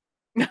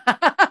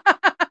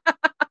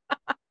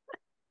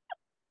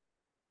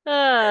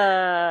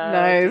 Oh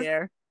Nice.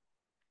 dear.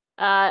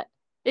 Uh,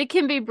 it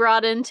can be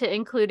brought into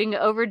including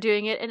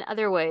overdoing it in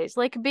other ways,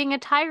 like being a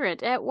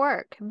tyrant at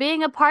work,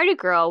 being a party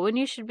girl when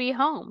you should be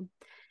home.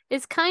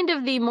 It's kind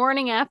of the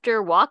morning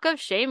after walk of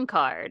shame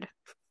card.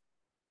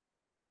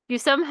 You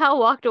somehow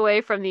walked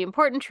away from the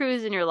important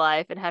truths in your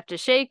life and have to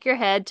shake your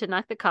head to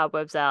knock the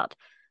cobwebs out.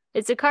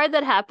 It's a card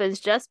that happens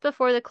just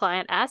before the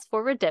client asks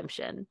for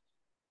redemption.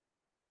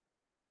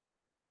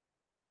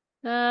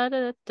 Da,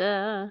 da,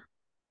 da.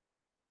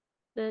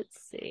 Let's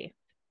see.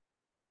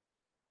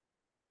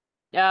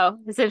 Oh,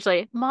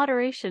 essentially,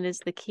 moderation is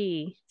the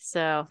key.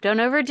 So don't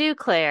overdo,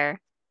 Claire.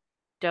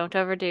 Don't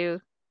overdo.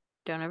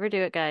 Don't overdo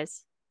it,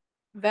 guys.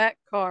 That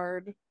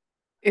card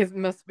is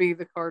must be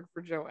the card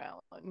for Joe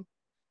Allen.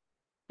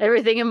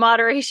 Everything in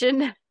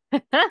moderation.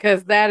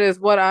 Because that is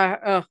what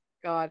oh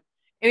God.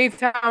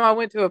 Anytime I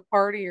went to a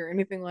party or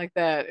anything like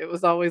that, it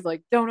was always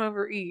like, don't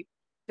overeat,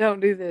 don't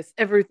do this,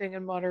 everything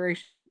in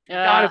moderation.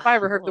 God, Ugh, if I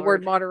ever heard the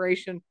word Lord.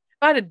 moderation, if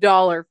I had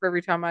 $1 for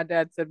every time my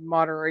dad said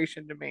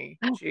moderation to me,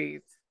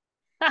 jeez,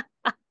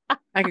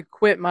 I could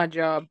quit my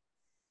job.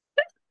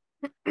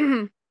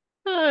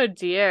 Oh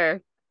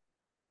dear.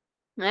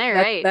 All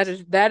That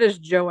right. is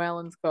Joe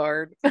Allen's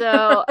card.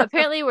 So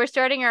apparently we're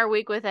starting our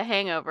week with a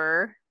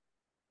hangover.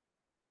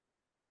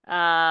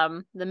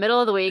 The middle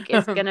of the week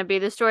is gonna be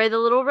the story of the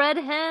little red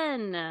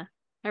hen.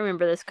 I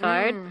remember this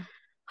card. Mm.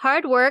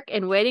 Hard work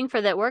and waiting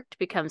for that work to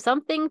become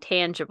something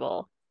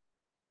tangible.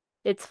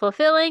 It's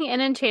fulfilling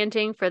and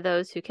enchanting for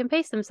those who can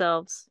pace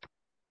themselves.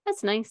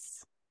 That's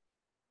nice.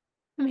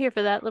 I'm here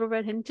for that, little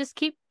red hen. Just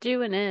keep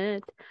doing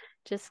it.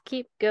 Just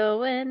keep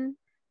going.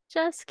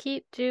 Just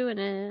keep doing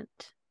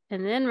it.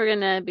 And then we're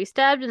gonna be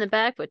stabbed in the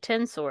back with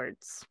 10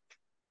 swords.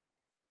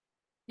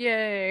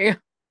 Yay.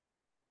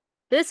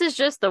 This is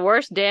just the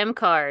worst damn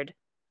card.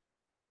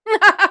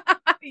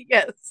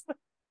 Yes.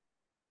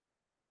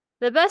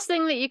 The best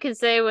thing that you can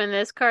say when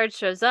this card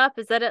shows up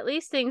is that at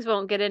least things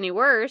won't get any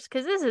worse,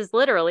 because this is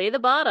literally the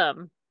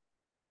bottom.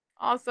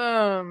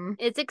 Awesome.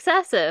 It's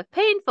excessive,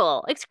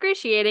 painful,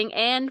 excruciating,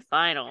 and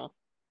final.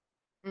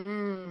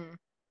 Mm.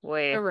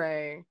 Wait.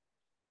 Hooray.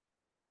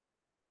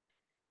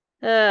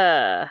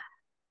 Uh,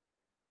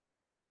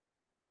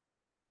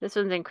 this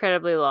one's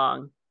incredibly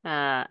long. So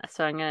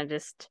I'm gonna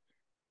just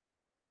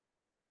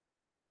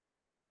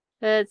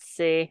let's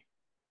see.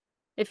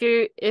 If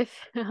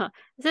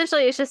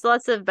essentially it's just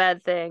lots of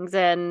bad things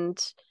and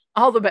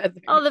All the bad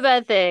all things. the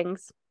bad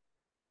things.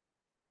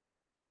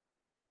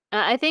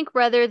 I think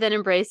rather than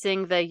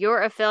embracing the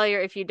 "you're a failure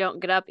if you don't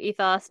get up"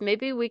 ethos,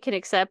 maybe we can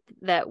accept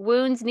that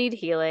wounds need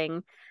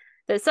healing,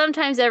 that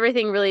sometimes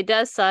everything really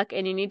does suck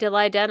and you need to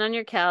lie down on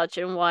your couch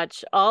and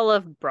watch all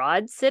of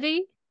Broad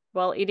City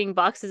while eating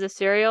boxes of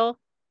cereal.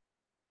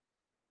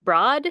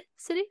 Broad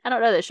City? I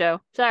don't know that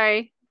show.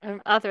 Sorry,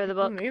 author of the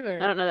book. I Neither.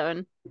 don't know that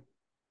one.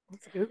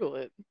 Let's Google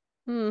it.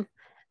 Hmm.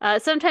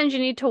 Sometimes you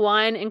need to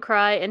whine and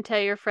cry and tell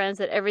your friends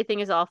that everything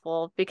is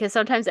awful because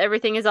sometimes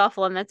everything is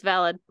awful and that's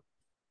valid.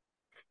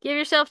 Give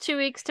yourself 2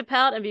 weeks to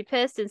pout and be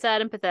pissed and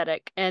sad and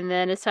pathetic, and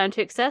then it's time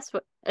to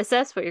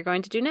assess what you're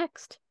going to do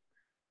next.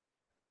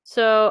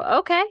 So,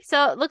 okay,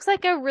 so it looks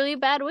like a really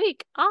bad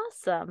week.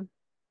 Awesome.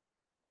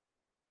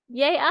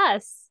 Yay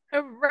us.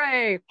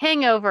 Hooray.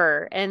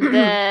 Hangover, and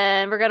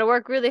then we're gonna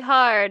work really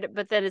hard,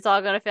 but then it's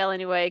all gonna fail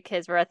anyway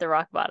because we're at the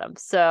rock bottom.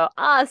 So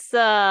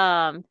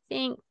awesome.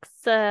 Thanks,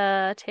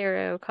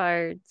 tarot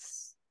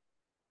cards.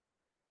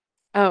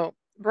 Oh,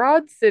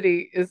 Broad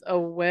City is a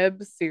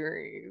web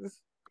series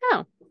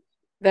Oh,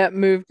 that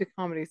moved to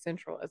Comedy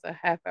Central as a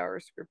half-hour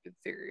scripted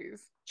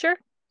series. sure.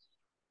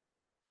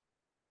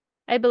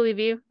 I believe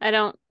you. I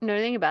don't know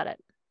anything about it.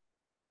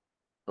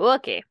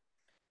 Okay.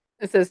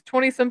 It says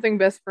 20 something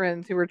best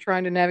friends who were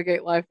trying to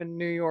navigate life in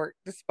New York,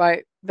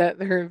 despite that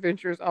their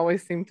adventures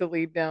always seem to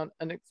lead down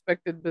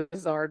unexpected,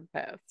 bizarre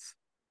paths.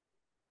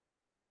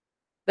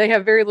 They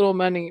have very little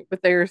money,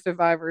 but they are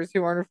survivors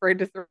who aren't afraid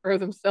to throw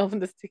themselves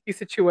into sticky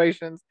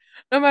situations,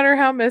 no matter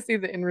how messy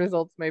the end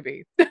results may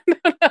be.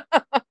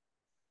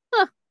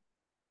 Huh.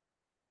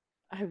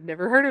 I have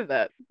never heard of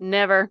that.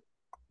 Never.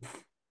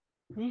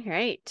 All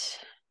right.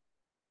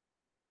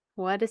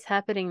 What is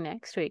happening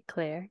next week,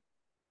 Claire?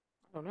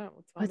 I don't know.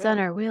 Let's find What's on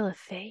out. our wheel of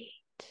fate?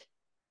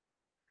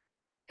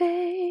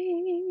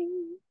 Fate.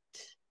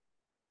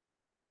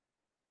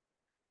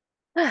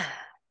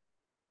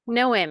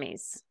 No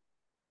whammies.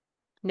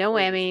 No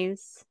Please.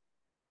 whammies.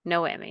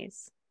 No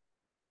whammies.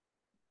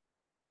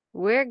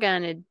 We're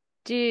gonna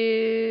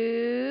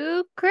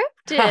do cryptids.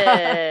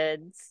 I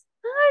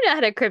haven't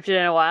had a cryptid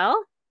in a while.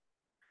 I'll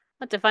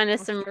have to find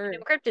us Oh, some sure.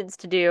 random cryptids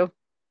to do.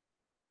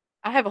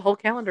 I have a whole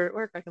calendar at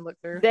work I can look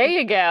through. There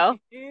you go.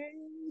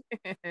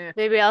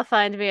 Maybe I'll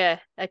find me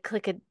a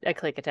Connecticut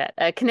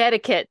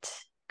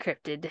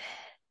cryptid There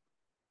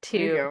you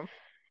to go.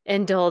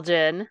 indulge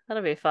in.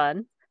 That'll be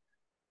fun.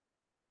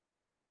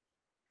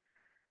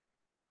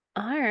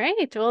 All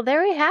right. Well,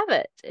 there we have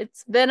it.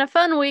 It's been a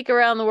fun week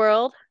around the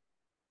world.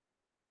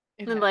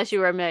 It Unless has. you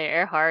were Amelia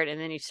Earhart and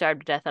then you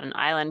starved to death on an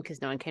island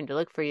because no one came to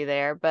look for you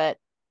there. But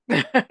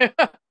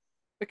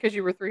Because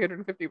you were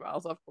 350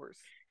 miles off course.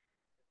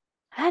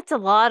 that's a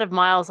lot of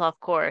miles off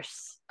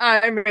course.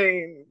 I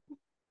mean,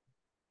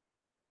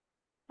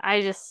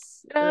 I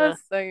just,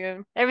 just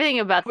saying. everything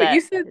about But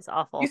you that said is you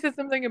awful. said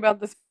something about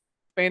the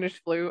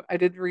Spanish flu. I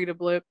did read a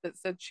blip that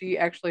said she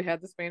actually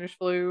had the Spanish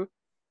flu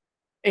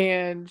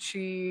and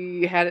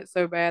she had it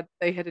so bad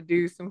they had to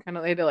do some kind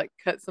of they had to like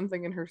cut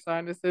something in her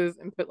sinuses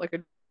and put like a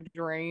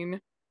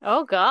drain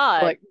Oh to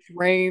God. like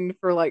drain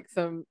for like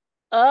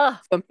Ugh,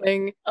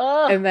 something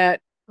ugh, and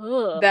that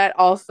ugh. that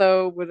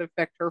also would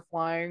affect her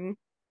flying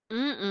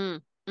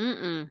Mm-mm,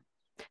 mm-mm.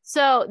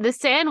 So the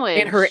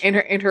and her sandwich, and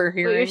her what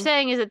you're hearing.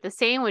 saying is that the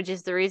sandwich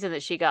is the reason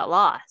that she got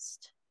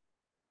lost.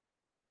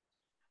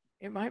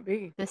 It might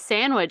be. The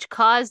sandwich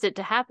caused it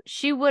to happen.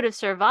 She would have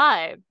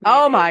survived,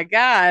 Oh maybe. my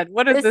God.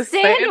 What is The this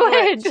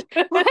sandwich?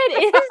 sandwich! What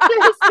is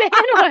the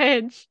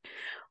sandwich?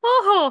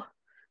 Oh,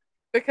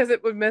 Because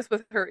it would mess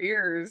with her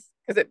ears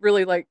because it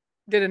really like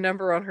did a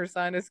number on her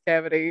sinus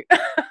cavity.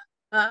 that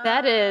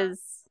Ah, is,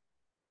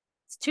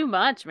 it's too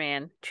much,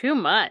 man. Too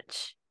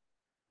much.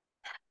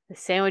 The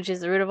sandwich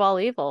is the root of all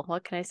evil.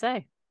 What can I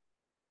say?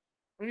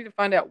 we need to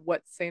find out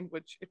what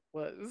sandwich it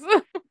was.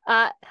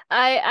 Uh,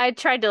 I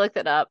tried to look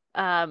that up.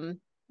 uh,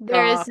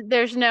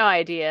 there's no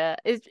idea.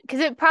 It's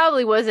because it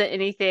probably wasn't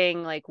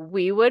anything like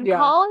we would yeah,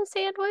 call a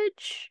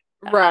sandwich.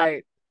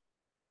 right.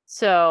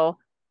 So,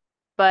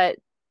 but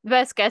the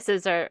best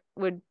guesses are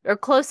would or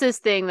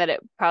closest thing that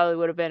it probably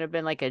would have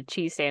been like a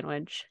cheese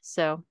sandwich.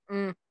 So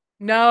Mm.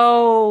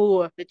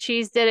 No, the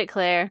cheese did it,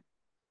 Claire.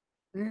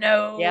 Yep,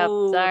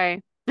 no.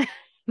 sorry.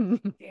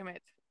 Damn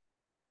it.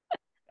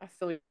 I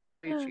still eat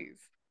cheese.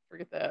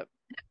 Forget that.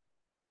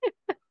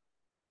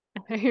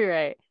 You're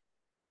right.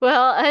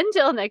 Well,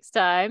 until next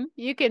time,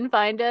 you can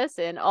find us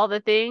in all the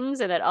things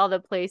and at all the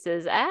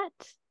places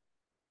at.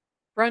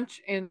 Brunch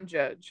and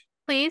Judge.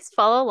 Please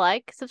follow,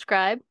 like,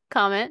 subscribe,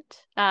 comment.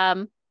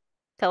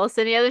 Tell us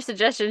any other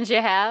suggestions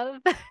you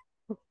have.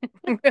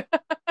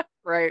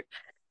 Right.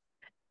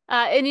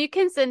 And you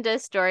can send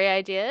us story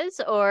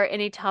ideas or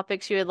any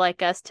topics you would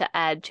like us to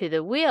add to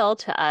the wheel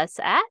to us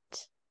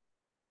at.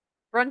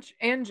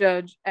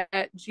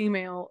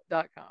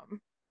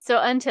 Brunchandjudge@gmail.com. So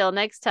until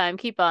next time,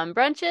 keep on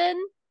brunching,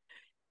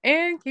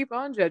 And keep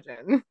on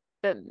judging.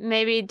 but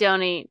maybe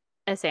don't eat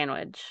a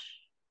sandwich.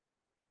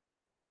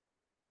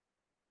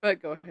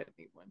 But go ahead and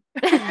eat one.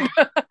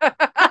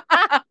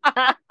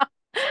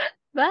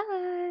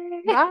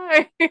 Bye.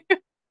 Bye.